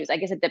values. I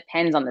guess it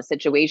depends on the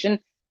situation.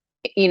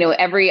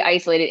 Every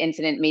isolated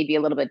incident may be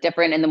a little bit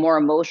different. And the more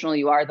emotional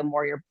you are, the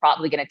more you're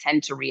probably going to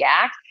tend to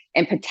react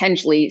and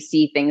potentially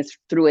see things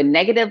through a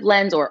negative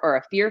lens or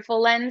a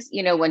fearful lens,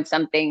 when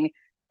something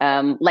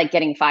like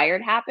getting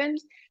fired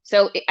happens.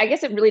 So I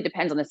guess it really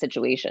depends on the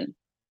situation.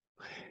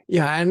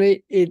 Yeah, and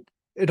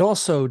it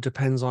also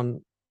depends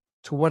on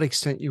to what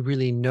extent you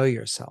really know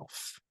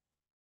yourself,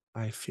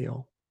 I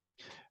feel.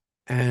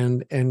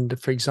 And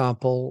for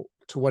example,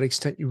 to what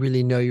extent you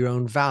really know your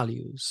own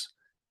values.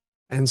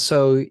 And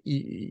so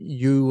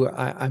you're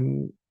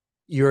in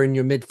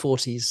your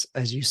mid-40s,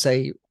 as you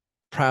say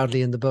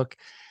proudly in the book.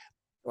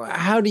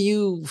 How do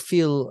you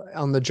feel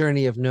on the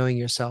journey of knowing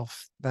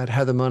yourself that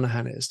Heather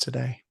Monahan is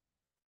today?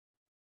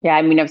 Yeah,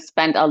 I mean, I've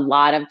spent a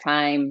lot of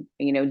time,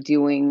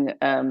 doing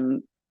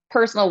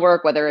personal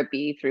work, whether it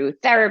be through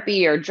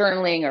therapy or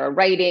journaling or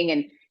writing,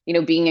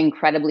 and being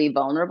incredibly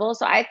vulnerable.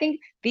 So I think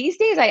these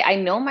days I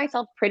know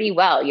myself pretty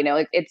well.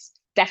 It's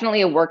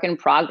definitely a work in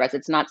progress.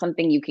 It's not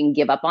something you can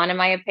give up on, in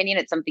my opinion.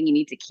 It's something you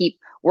need to keep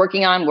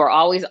working on. We're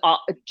always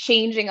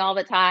changing all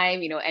the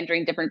time,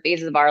 entering different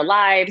phases of our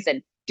lives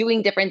and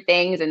doing different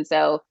things. And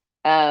so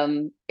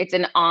it's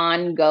an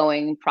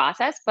ongoing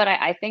process, but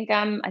I think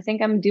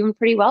I'm doing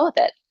pretty well with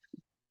it.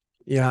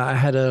 Yeah, I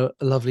had a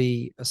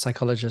lovely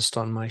psychologist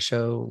on my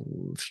show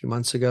a few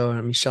months ago,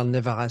 Michelle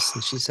Nevares,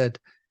 and she said,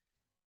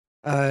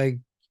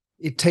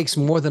 it takes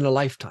more than a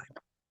lifetime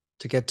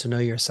to get to know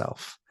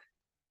yourself.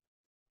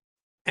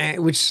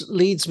 And which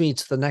leads me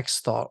to the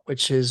next thought,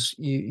 which is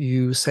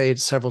you say it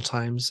several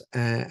times,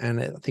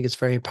 and I think it's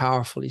very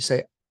powerful. You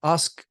say,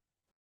 ask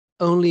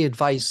only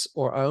advice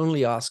or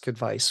only ask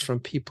advice from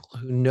people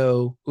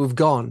who've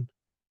gone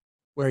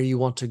where you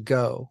want to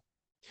go.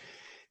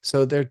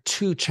 So there are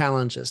two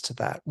challenges to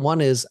that.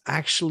 One is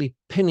actually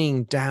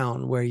pinning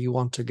down where you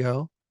want to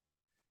go,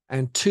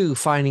 and two,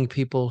 finding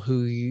people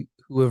who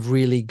have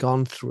really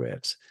gone through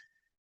it.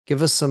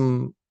 Give us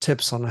some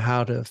tips on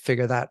how to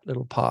figure that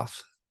little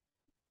path.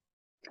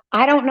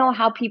 I don't know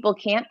how people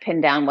can't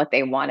pin down what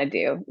they want to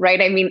do,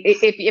 right? I mean,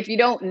 if you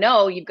don't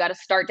know, you've got to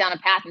start down a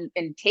path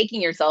and taking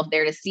yourself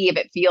there to see if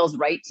it feels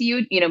right to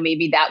you.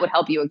 Maybe that would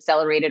help you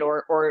accelerate it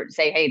or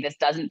say, hey, this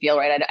doesn't feel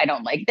right. I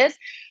don't like this.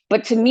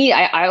 But to me,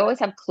 I always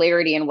have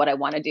clarity in what I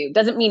want to do.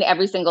 Doesn't mean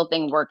every single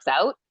thing works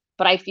out,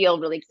 but I feel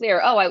really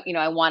clear. Oh,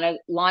 I want to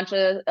launch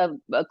a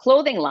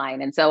clothing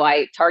line. And so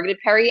I targeted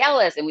Perry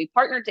Ellis and we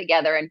partnered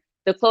together, and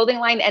the clothing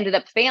line ended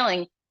up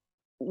failing,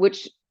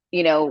 which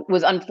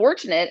was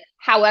unfortunate.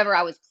 However,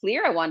 I was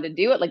clear I wanted to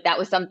do it. Like that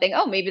was something,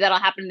 oh, maybe that'll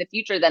happen in the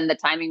future. Then the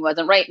timing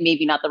wasn't right.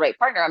 Maybe not the right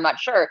partner. I'm not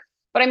sure.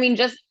 But I mean,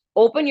 just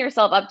open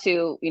yourself up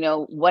to,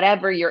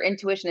 whatever your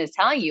intuition is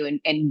telling you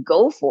and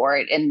go for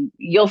it. And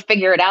you'll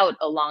figure it out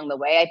along the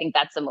way. I think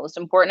that's the most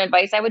important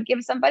advice I would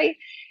give somebody.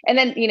 And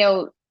then,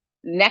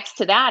 next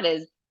to that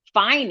is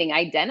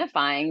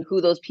identifying who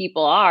those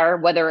people are,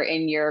 whether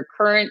in your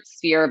current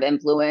sphere of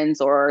influence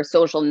or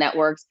social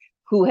networks,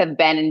 who have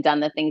been and done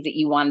the things that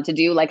you wanted to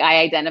do. Like I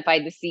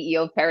identified the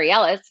CEO of Perry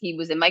Ellis. He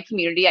was in my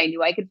community. I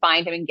knew I could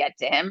find him and get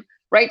to him.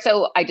 Right.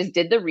 So I just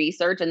did the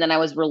research, and then I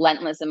was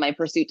relentless in my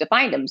pursuit to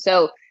find him.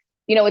 So,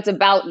 it's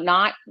about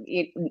not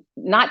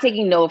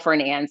taking no for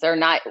an answer,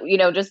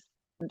 just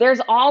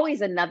there's always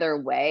another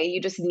way.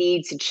 You just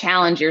need to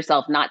challenge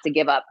yourself not to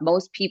give up.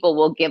 Most people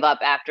will give up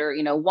after,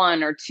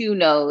 one or two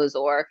no's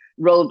or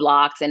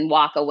roadblocks and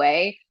walk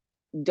away.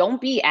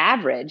 Don't be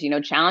average,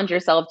 challenge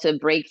yourself to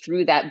break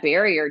through that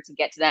barrier to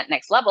get to that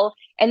next level.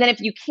 And then if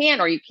you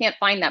can't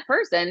find that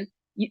person,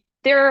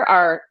 there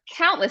are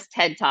countless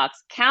TED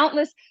Talks,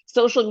 countless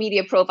social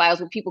media profiles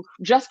where people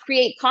just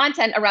create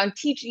content around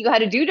teaching you how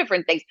to do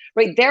different things,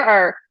 right? There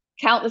are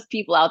countless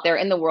people out there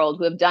in the world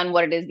who have done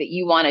what it is that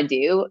you want to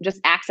do.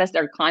 Just access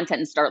their content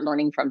and start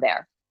learning from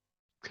there.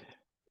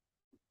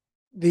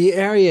 The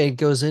area it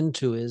goes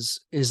into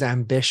is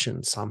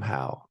ambition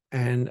somehow.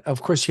 And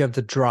of course you have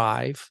the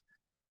drive,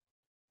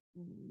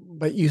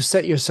 but you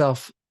set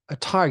yourself a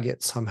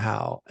target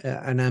somehow,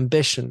 an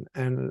ambition.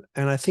 And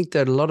I think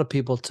that a lot of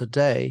people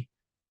today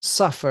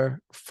suffer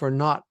for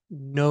not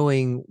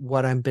knowing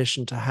what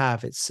ambition to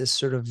have. It's this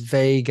sort of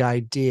vague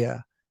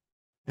idea.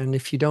 And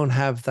if you don't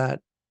have that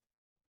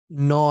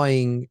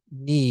gnawing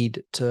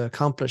need to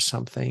accomplish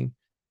something,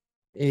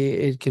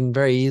 it can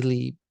very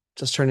easily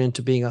just turn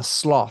into being a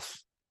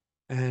sloth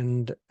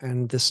and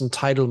this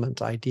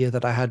entitlement idea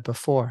that I had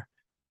before.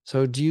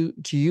 So do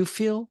you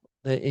feel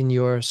that in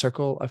your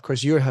circle, of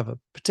course you have a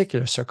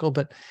particular circle,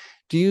 but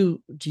do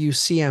you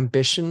see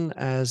ambition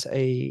as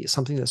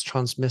something that's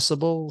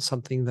transmissible,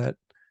 something that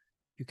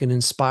you can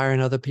inspire in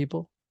other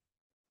people?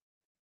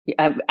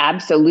 Yeah,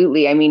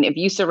 absolutely. I mean, if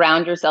you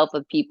surround yourself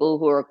with people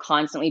who are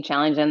constantly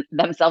challenging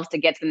themselves to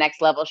get to the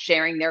next level,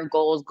 sharing their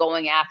goals,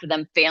 going after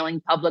them, failing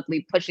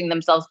publicly, pushing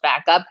themselves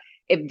back up,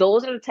 if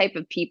those are the type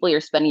of people you're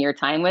spending your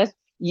time with,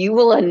 you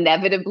will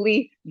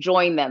inevitably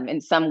join them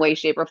in some way,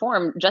 shape, or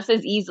form. Just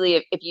as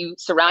easily if you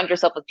surround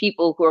yourself with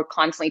people who are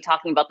constantly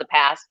talking about the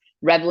past,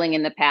 reveling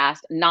in the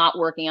past, not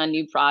working on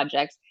new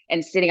projects,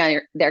 and sitting on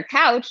their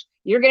couch,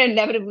 you're going to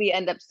inevitably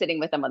end up sitting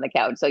with them on the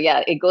couch. So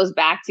yeah, it goes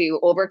back to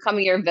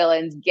overcoming your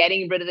villains,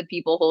 getting rid of the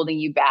people holding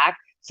you back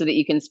so that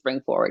you can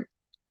spring forward.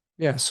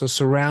 Yeah. So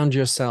surround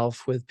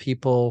yourself with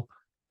people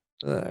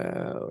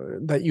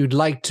that you'd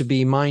like to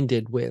be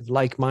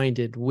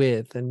like-minded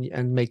with,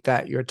 and make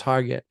that your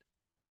target.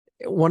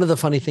 One of the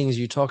funny things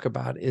you talk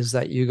about is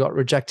that you got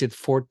rejected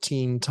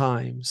 14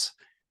 times.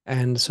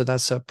 And so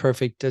that's a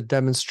perfect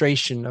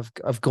demonstration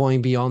of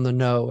going beyond the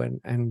no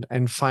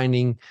and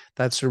finding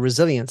that sort of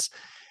resilience.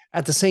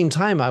 At the same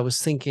time, I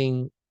was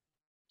thinking,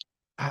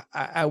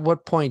 at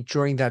what point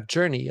during that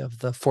journey of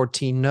the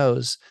 14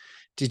 no's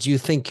did you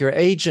think your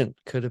agent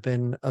could have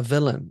been a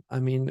villain? I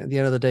mean, at the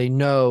end of the day,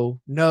 no,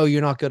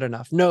 you're not good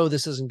enough. No,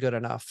 this isn't good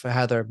enough for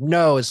Heather.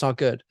 No, it's not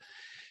good.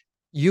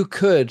 You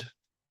could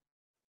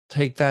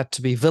take that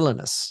to be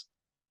villainous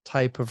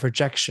type of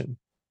rejection.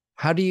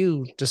 How do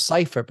you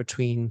decipher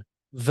between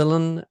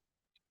villain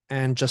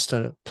and just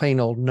a plain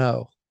old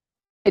no?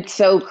 It's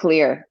so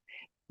clear.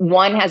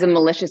 One has a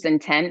malicious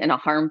intent and a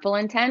harmful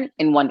intent,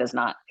 and one does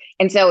not.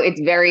 And so it's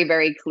very,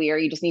 very clear.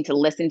 You just need to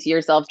listen to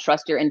yourself,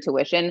 trust your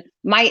intuition.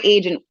 My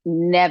agent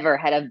never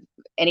had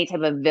any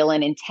type of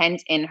villain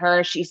intent in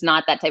her. She's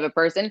not that type of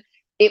person.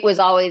 It was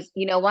always,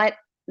 you know what?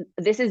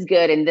 This is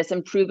good and this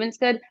improvement's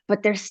good,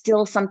 but there's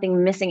still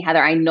something missing,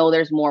 Heather. I know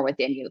there's more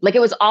within you. Like, it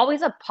was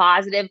always a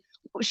positive.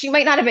 She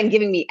might not have been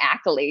giving me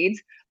accolades,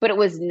 but it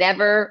was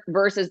never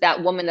versus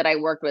that woman that I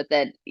worked with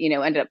that,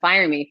 ended up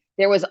firing me.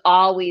 There was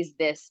always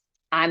this,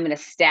 I'm going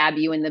to stab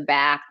you in the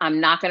back.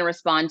 I'm not going to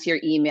respond to your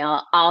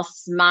email. I'll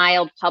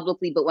smile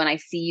publicly, but when I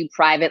see you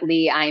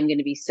privately, I'm going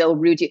to be so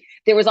rude to you.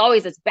 There was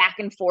always this back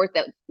and forth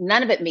that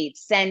none of it made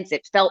sense.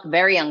 It felt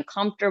very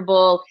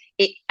uncomfortable.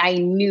 I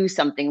knew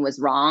something was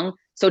wrong.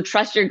 So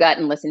trust your gut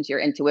and listen to your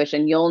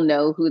intuition. You'll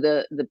know who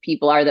the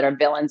people are that are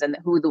villains and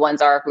who the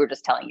ones are who are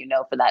just telling you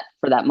no for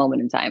that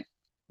moment in time.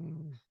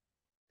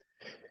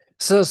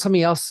 So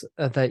something else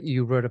that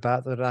you wrote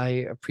about that I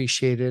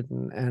appreciated,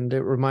 and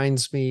it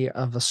reminds me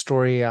of a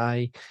story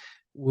I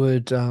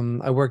worked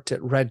at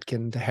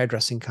Redken, the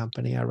hairdressing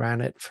company. I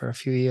ran it for a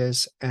few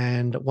years,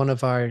 and one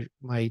of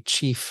my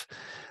chief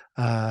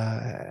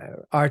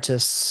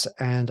artists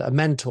and a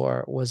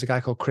mentor was a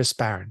guy called Chris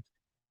Barron,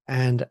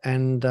 and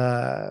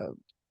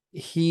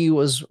he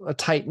was a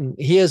titan.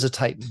 He is a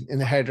titan in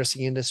the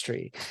hairdressing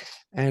industry,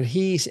 and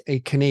he's a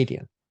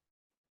Canadian.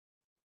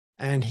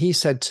 And he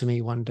said to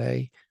me one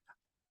day,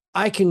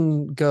 I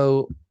can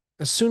go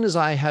as soon as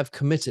I have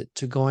committed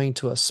to going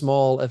to a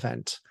small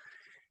event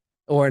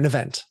or an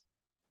event.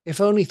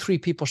 If only 3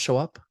 people show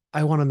up,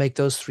 I want to make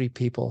those 3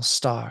 people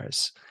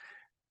stars,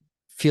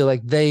 feel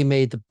like they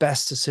made the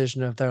best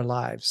decision of their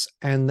lives,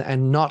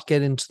 and not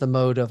get into the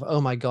mode of, oh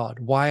my God,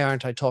 why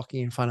aren't I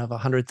talking in front of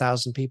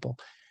 100,000 people?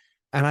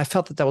 And I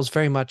felt that was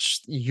very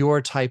much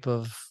your type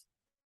of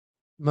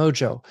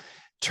mojo,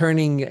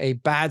 turning a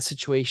bad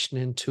situation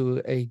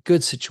into a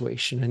good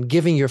situation and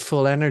giving your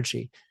full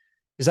energy.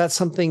 Is that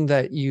something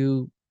that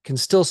you can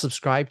still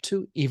subscribe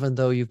to, even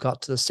though you've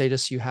got to the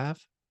status you have?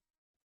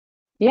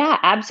 Yeah,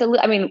 absolutely.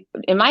 I mean,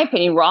 in my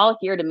opinion, we're all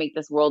here to make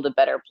this world a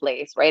better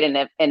place, right?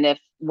 And if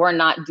we're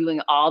not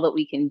doing all that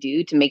we can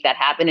do to make that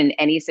happen in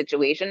any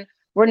situation,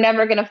 we're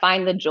never going to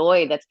find the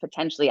joy that's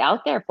potentially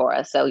out there for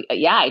us. So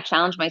yeah, I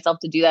challenge myself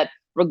to do that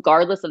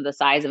regardless of the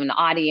size of an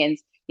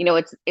audience.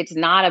 It's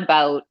not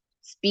about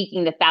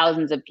speaking to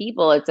thousands of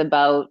people. It's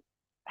about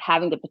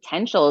having the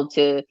potential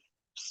to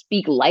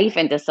speak life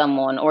into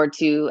someone or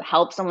to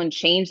help someone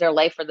change their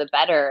life for the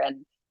better.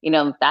 And,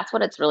 that's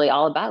what it's really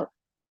all about.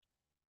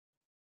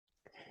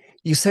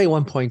 You say at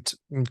one point,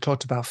 you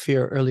talked about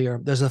fear earlier,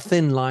 there's a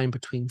thin line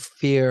between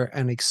fear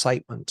and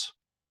excitement.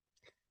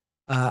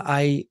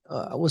 I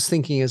was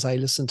thinking as I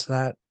listened to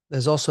that,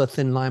 there's also a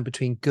thin line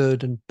between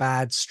good and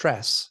bad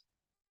stress.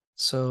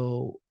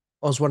 So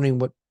I was wondering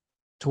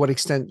to what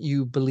extent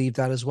you believe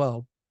that as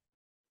well,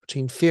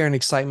 between fear and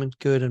excitement,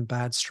 good and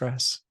bad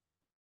stress.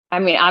 I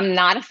mean, I'm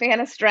not a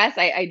fan of stress.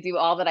 I do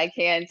all that I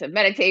can to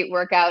meditate,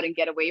 work out, and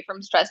get away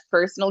from stress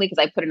personally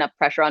because I put enough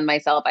pressure on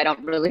myself. I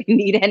don't really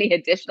need any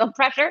additional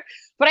pressure.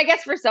 But I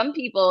guess for some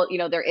people,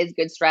 there is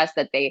good stress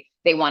that they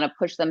they want to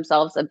push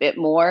themselves a bit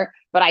more.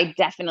 But I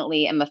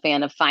definitely am a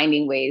fan of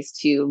finding ways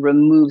to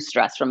remove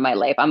stress from my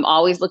life. I'm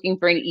always looking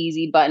for an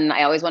easy button.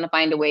 I always want to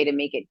find a way to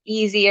make it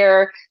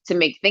easier, to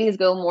make things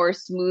go more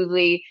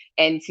smoothly,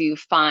 and to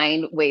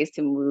find ways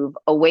to move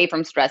away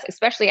from stress,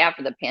 especially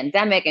after the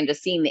pandemic and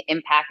just seeing the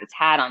impact it's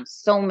had on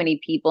so many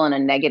people in a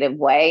negative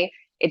way.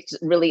 It's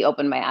really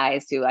opened my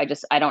eyes to,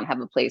 I don't have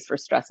a place for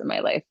stress in my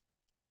life.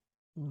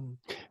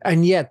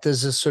 And yet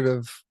there's this sort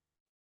of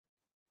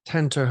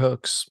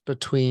tenterhooks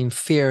between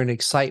fear and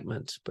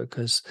excitement,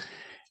 because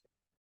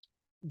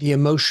the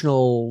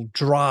emotional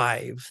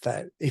drive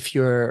that if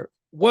you're,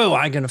 whoa,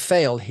 I'm going to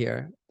fail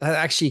here, that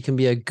actually can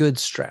be a good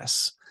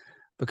stress,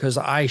 because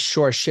I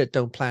sure shit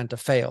don't plan to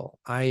fail.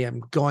 I am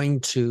going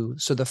to.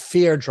 So the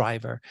fear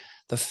driver,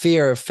 the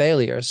fear of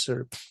failure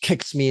sort of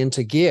kicks me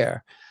into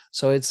gear.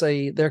 So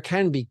there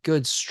can be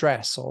good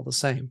stress all the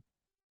same.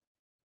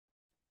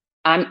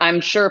 I'm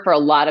sure for a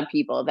lot of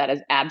people that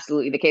is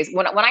absolutely the case.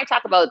 When I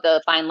talk about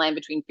the fine line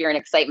between fear and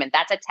excitement,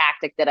 that's a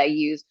tactic that I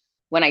use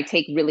when I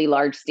take really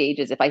large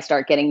stages. If I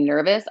start getting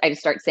nervous, I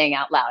just start saying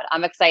out loud,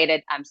 I'm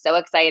excited. I'm so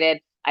excited.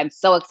 I'm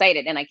so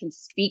excited. And I can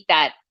speak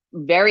that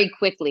very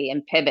quickly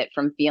and pivot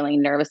from feeling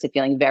nervous to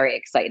feeling very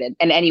excited.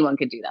 And anyone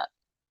could do that.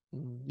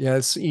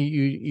 Yes,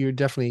 you're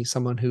definitely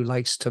someone who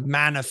likes to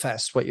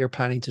manifest what you're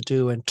planning to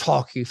do and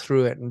talk you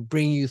through it and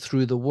bring you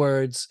through the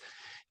words.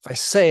 If I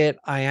say it,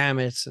 I am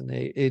it, and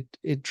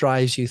it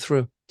drives you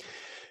through.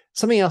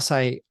 Something else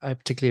I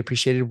particularly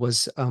appreciated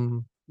was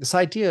this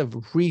idea of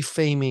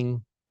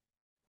reframing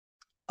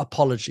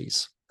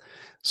apologies.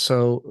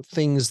 So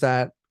things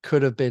that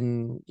could have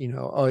been,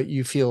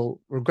 you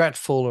feel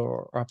regretful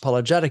or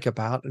apologetic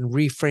about, and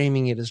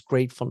reframing it as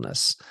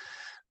gratefulness.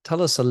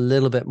 Tell us a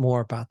little bit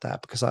more about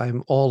that, because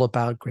I'm all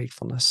about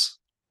gratefulness.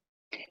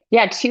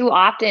 Yeah, too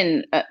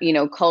often,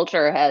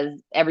 culture has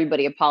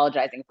everybody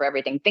apologizing for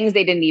everything, things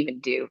they didn't even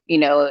do.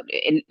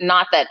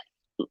 Not that.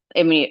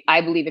 I mean,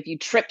 I believe if you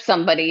trip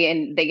somebody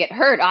and they get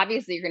hurt,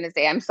 obviously you're going to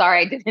say, "I'm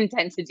sorry, I didn't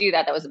intend to do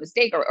that. That was a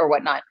mistake," or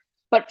whatnot.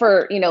 But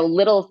for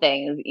little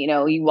things,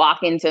 you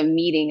walk into a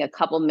meeting a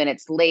couple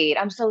minutes late.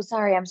 I'm so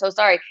sorry. I'm so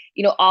sorry.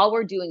 All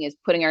we're doing is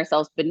putting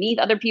ourselves beneath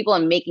other people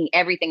and making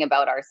everything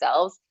about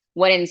ourselves,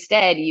 when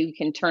instead you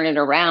can turn it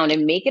around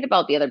and make it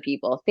about the other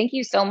people. Thank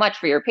you so much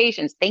for your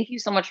patience. Thank you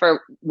so much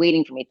for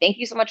waiting for me. Thank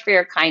you so much for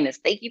your kindness.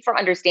 Thank you for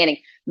understanding.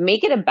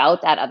 Make it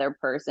about that other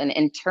person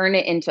and turn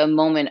it into a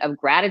moment of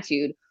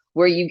gratitude,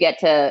 where you get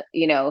to,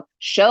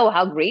 show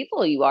how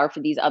grateful you are for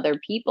these other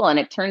people. And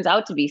it turns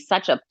out to be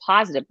such a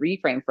positive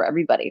reframe for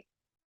everybody.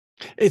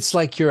 It's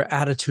like your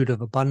attitude of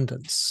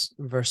abundance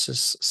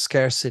versus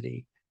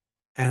scarcity.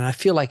 And I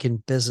feel like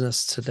in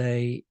business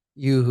today,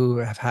 you who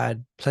have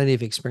had plenty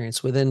of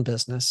experience within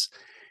business,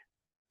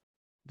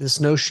 this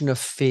notion of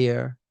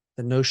fear,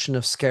 the notion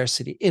of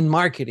scarcity in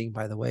marketing,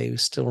 by the way,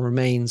 still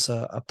remains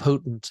a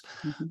potent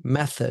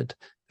method.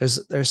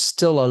 There's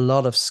still a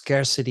lot of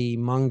scarcity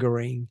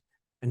mongering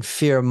and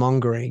fear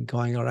mongering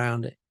going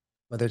around it,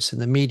 whether it's in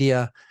the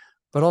media,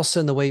 but also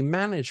in the way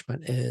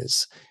management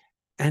is.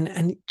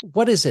 And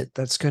what is it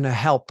that's going to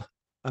help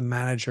a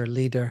manager,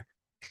 leader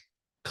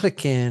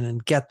click in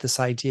and get this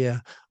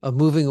idea of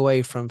moving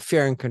away from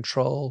fear and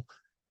control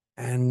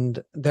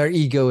and their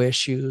ego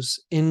issues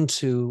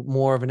into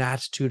more of an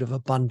attitude of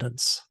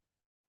abundance?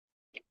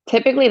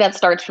 Typically, that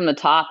starts from the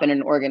top in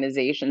an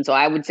organization. So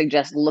I would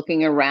suggest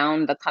looking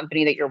around the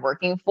company that you're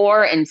working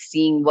for and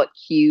seeing what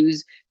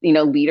cues,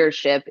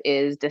 leadership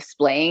is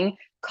displaying.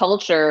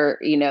 Culture,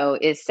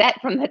 is set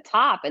from the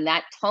top, and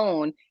that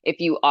tone, if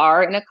you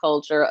are in a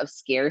culture of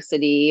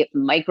scarcity,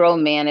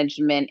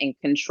 micromanagement, and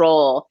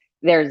control,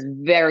 there's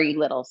very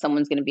little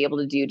someone's going to be able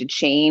to do to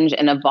change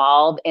and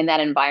evolve in that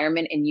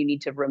environment. And you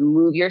need to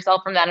remove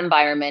yourself from that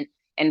environment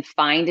and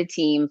find a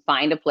team,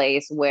 find a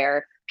place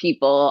where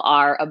people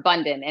are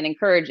abundant and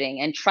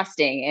encouraging and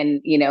trusting,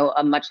 and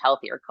a much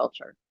healthier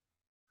culture.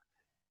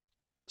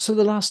 So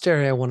the last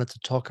area I wanted to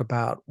talk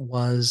about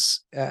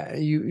was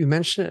you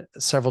mentioned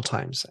it several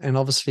times, and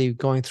obviously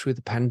going through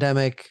the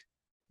pandemic,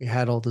 we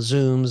had all the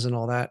Zooms and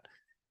all that,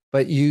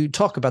 but you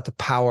talk about the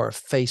power of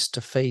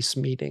face-to-face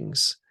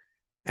meetings.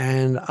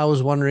 And I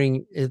was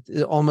wondering,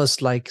 it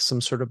almost like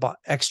some sort of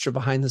extra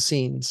behind the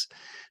scenes,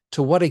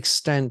 to what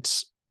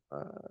extent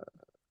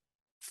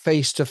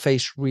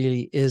face-to-face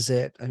really is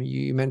it? I mean,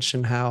 you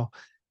mentioned how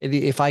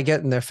if I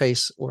get in their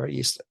face, or at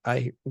least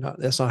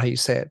that's not how you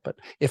say it, but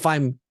if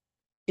I'm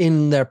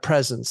in their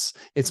presence,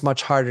 it's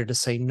much harder to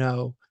say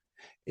no.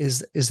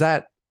 Is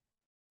that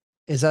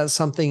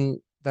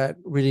something that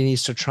really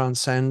needs to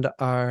transcend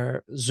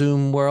our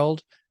Zoom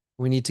world?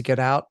 We need to get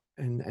out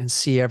and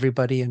see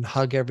everybody and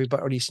hug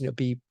everybody, or at least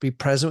be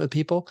present with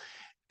people.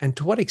 And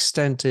to what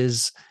extent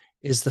is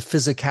the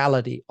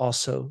physicality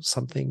also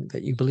something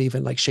that you believe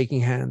in, like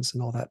shaking hands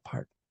and all that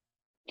part?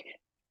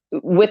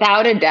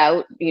 Without a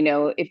doubt,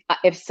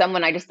 if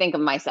someone, I just think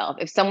of myself,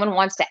 if someone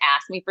wants to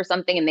ask me for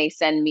something and they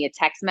send me a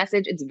text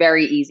message, it's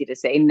very easy to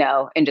say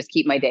no and just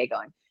keep my day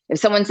going. If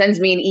someone sends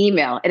me an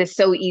email, it is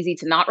so easy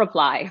to not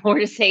reply or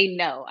to say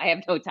no, I have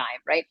no time,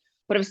 right?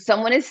 But if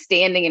someone is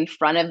standing in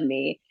front of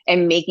me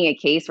and making a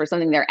case for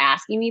something they're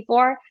asking me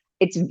for,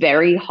 it's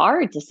very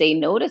hard to say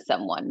no to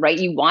someone, right?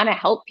 You want to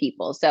help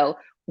people. So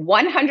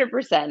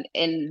 100%,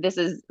 and this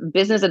is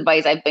business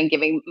advice I've been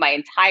giving my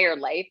entire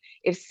life.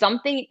 If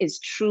something is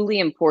truly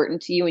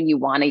important to you and you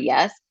want a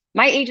yes,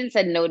 my agent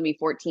said no to me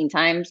 14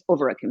 times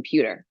over a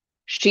computer.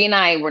 She and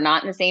I were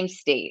not in the same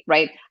state,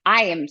 right?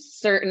 I am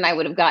certain I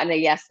would have gotten a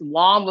yes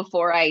long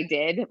before I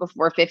did,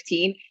 before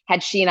 15,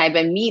 had she and I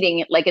been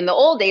meeting like in the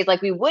old days,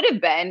 like we would have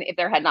been if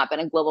there had not been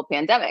a global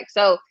pandemic.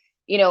 So,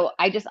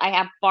 I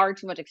have far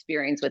too much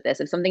experience with this.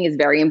 If something is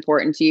very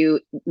important to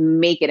you,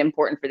 make it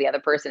important for the other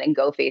person and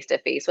go face to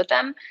face with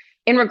them.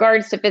 In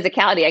regards to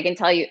physicality, I can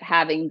tell you,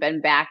 having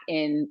been back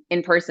in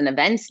in-person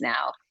events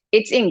now,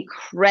 it's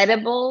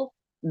incredible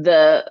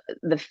the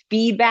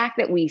feedback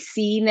that we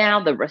see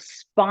now, the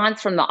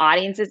response from the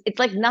audiences. It's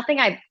like nothing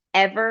I've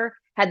ever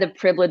had the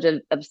privilege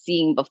of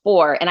seeing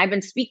before. And I've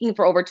been speaking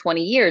for over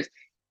 20 years.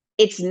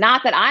 It's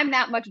not that I'm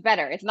that much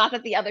better. It's not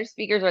that the other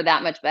speakers are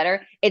that much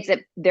better. It's that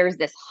there's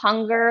this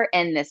hunger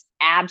and this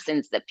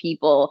absence that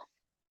people,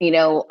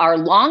 are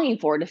longing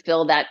for, to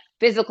fill that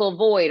physical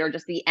void, or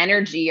just the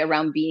energy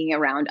around being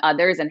around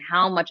others, and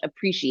how much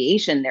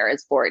appreciation there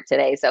is for it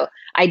today. So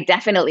I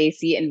definitely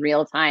see it in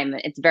real time.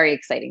 It's very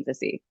exciting to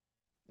see.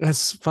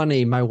 That's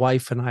funny. My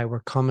wife and I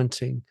were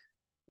commenting.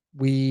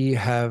 We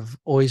have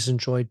always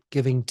enjoyed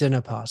giving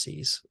dinner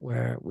parties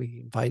where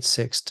we invite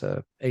 6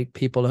 to 8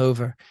 people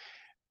over,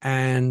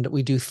 and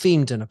we do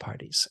themed dinner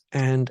parties.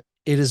 And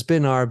it has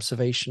been our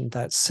observation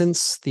that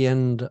since the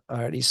end, or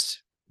at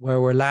least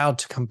where we're allowed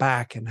to come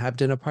back and have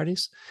dinner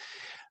parties,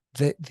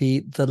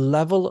 the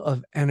level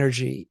of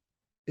energy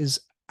is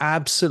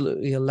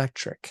absolutely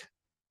electric.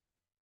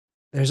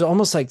 There's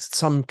almost like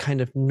some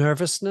kind of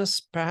nervousness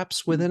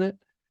perhaps within it,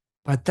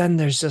 but then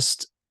there's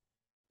just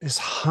this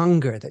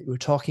hunger that you were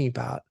talking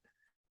about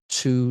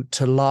to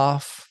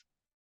laugh,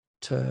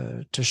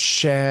 to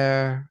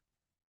share,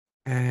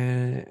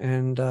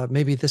 and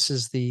maybe this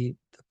is the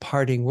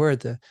parting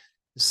word,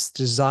 this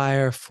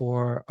desire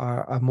for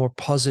a more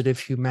positive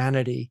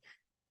humanity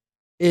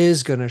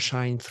is going to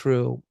shine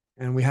through.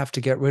 And we have to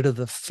get rid of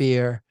the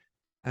fear.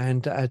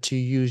 And to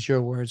use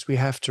your words, we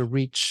have to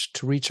reach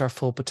our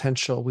full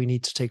potential. We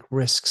need to take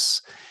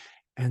risks.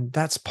 And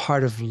that's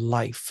part of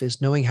life,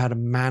 is knowing how to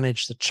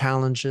manage the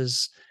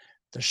challenges,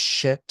 the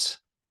shit,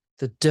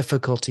 the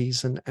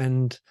difficulties,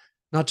 and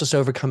not just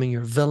overcoming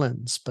your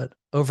villains, but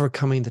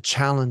overcoming the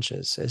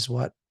challenges is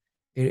what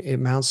it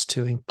amounts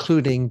to,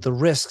 including the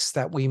risks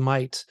that we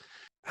might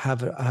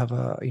have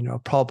a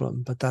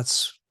problem, but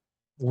that's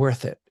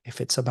worth it if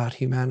it's about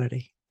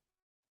humanity.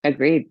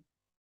 Agreed.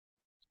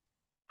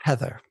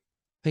 Heather,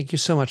 thank you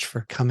so much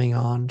for coming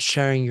on,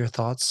 sharing your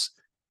thoughts.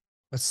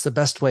 What's the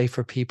best way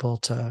for people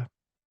to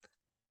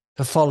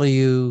follow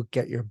you,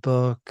 get your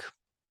book,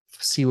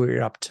 see what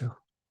you're up to?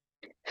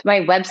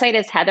 My website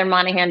is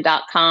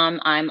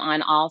heathermonahan.com. I'm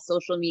on all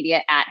social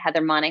media at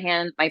Heather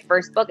Monahan. My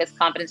first book is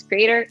Confidence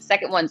Creator.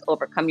 Second one's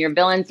Overcome Your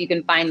Villains. You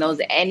can find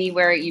those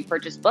anywhere you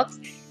purchase books.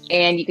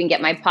 And you can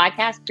get my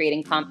podcast,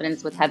 Creating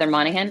Confidence with Heather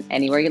Monahan,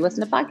 anywhere you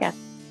listen to podcasts.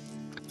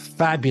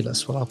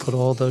 Fabulous. Well, I'll put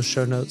all those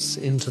show notes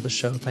into the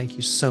show. Thank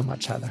you so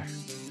much, Heather.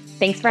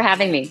 Thanks for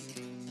having me.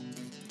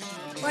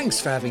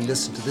 Thanks for having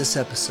listened to this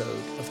episode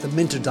of the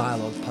Minter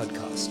Dialogue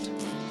podcast.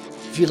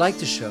 If you like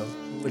the show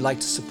and would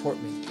like to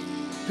support me,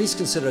 please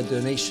consider a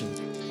donation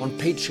on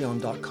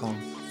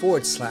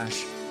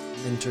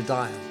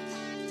patreon.com/MinterDial.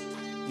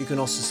 You can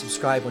also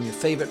subscribe on your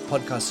favorite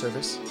podcast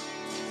service.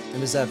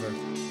 And as ever,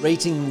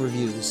 rating and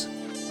reviews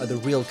are the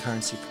real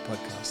currency for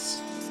podcasts.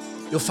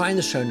 You'll find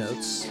the show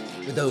notes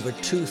with over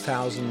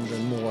 2,000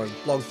 and more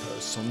blog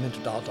posts on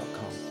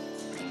minterdial.com.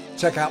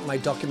 Check out my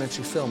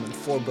documentary film and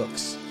 4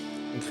 books,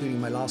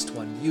 including my last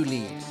one, You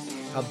Lead,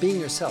 How Being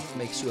Yourself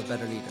Makes You a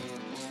Better Leader.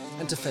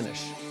 And to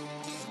finish,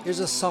 here's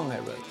a song I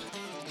wrote.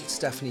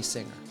 Stephanie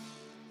Singer,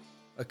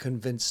 A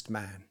Convinced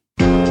Man.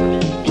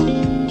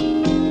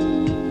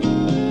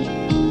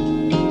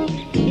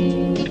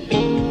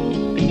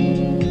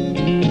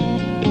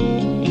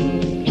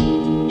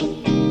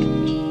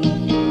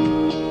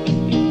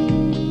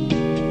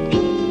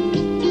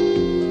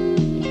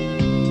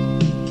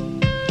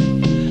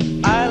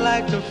 I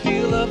like the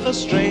feel of a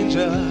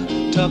stranger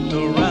tucked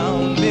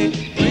around me,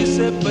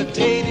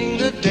 precipitating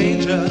the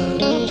danger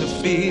to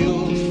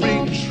feel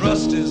free.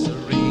 Trust is the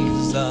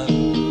reason.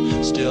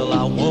 Still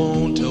I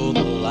won't toe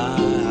the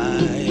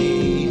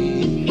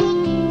line.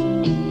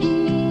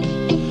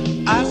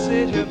 I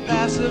sit here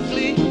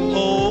passively,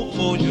 hope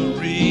for your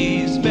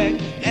respect,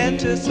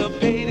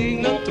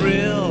 anticipating the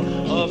thrill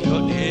of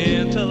your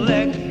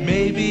intellect.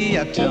 Maybe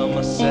I tell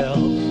myself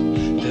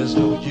there's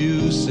no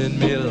use in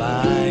me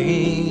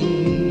lying.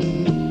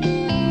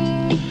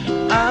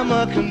 I'm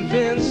a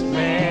convinced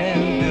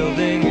man,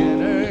 building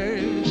an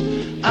urge.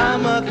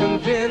 I'm a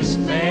convinced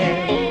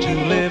man, to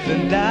live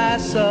and die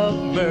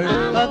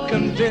submerged. A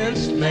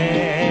convinced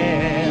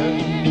man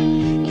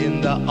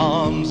in the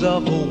arms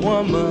of a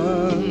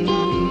woman.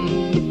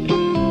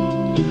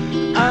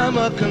 I'm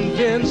a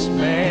convinced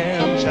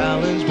man,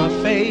 challenge my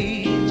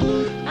fate.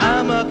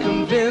 I'm a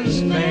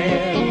convinced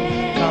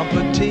man,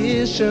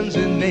 competition's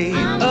innate.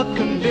 A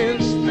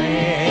convinced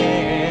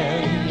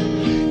man,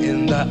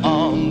 in the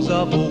arms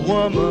of a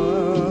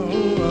woman.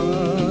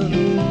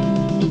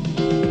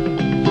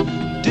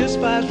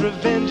 Despise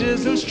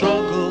revenges and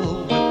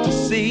struggle with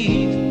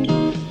deceit.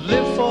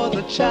 Live for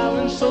the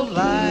challenge so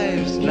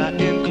life's not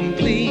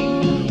incomplete.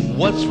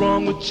 What's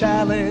wrong with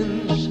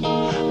challenge?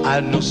 I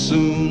know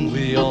soon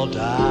we all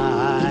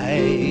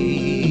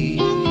die.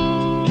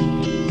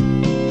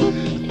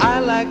 I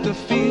like the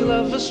feel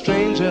of a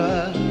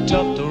stranger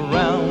tucked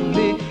around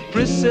me,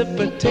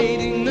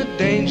 precipitating the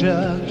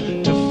danger.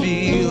 To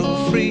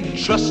feel free,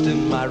 trust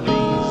in my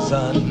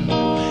reason,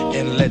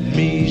 and let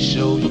me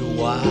show you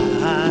why.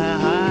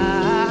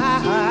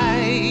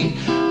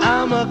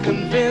 I'm a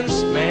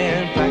convinced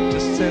man,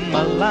 practicing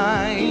my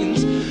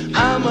lines.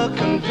 I'm a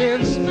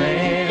convinced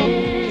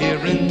man,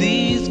 here in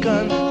these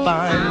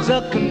confines.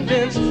 A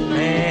convinced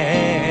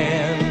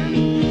man,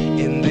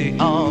 in the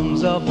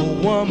arms of a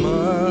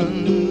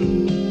woman.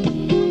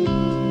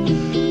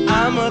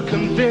 I'm a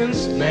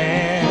convinced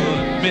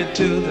man, admit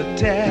to the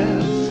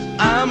test.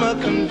 I'm a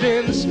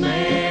convinced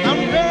man,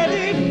 I'm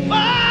ready for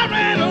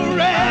an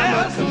arrest.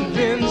 I'm a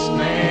convinced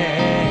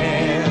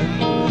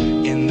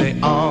man, in the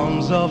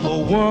arms of a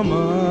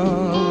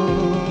woman.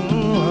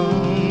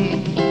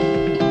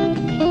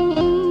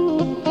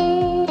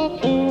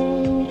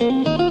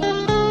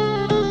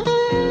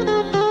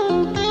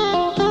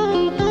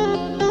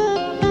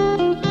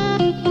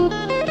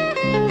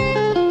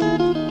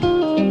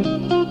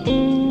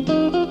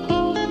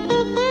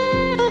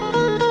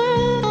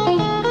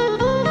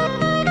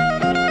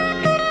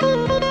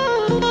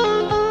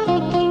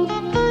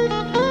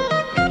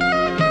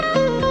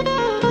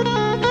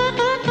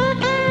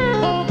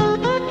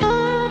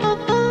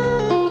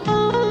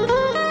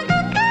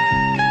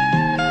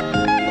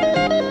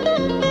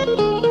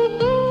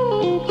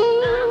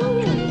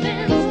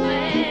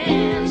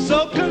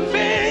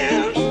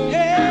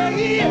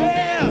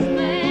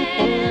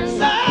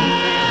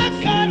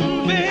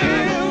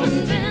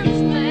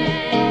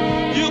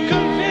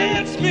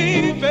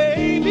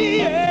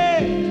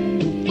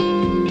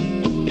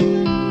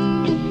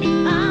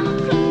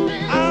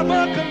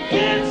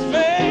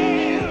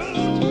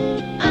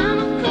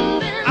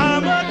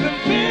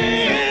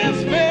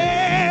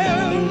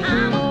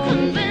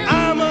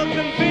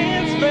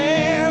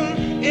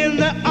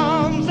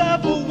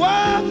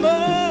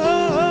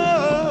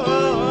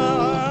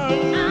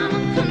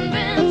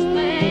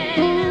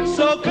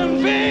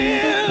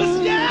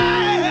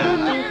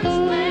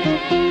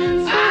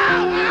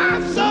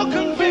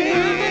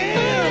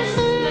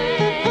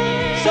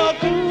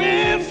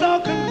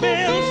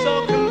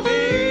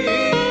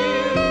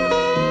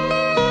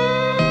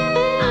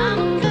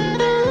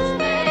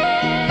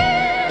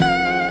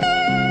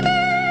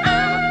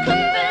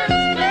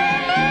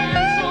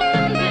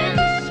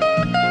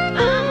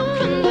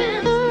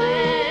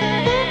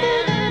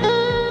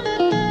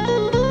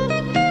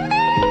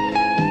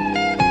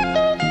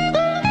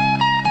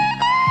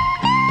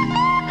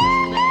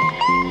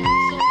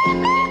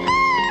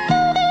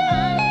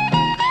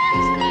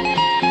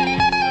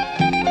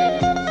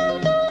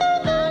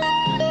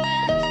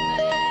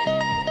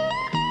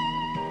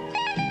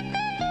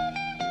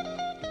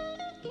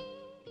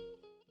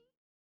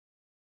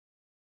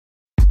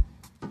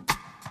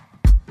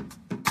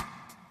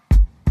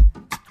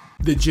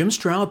 The Jim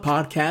Stroud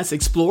Podcast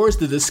explores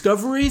the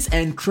discoveries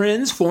and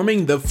trends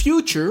forming the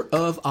future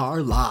of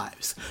our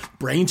lives.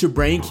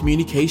 Brain-to-brain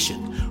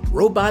communication,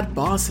 robot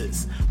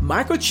bosses,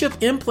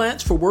 microchip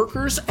implants for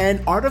workers,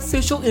 and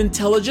artificial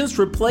intelligence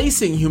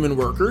replacing human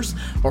workers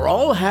are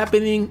all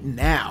happening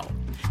now.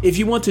 If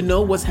you want to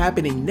know what's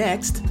happening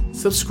next,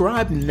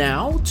 subscribe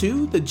now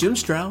to the Jim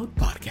Stroud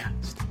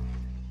Podcast.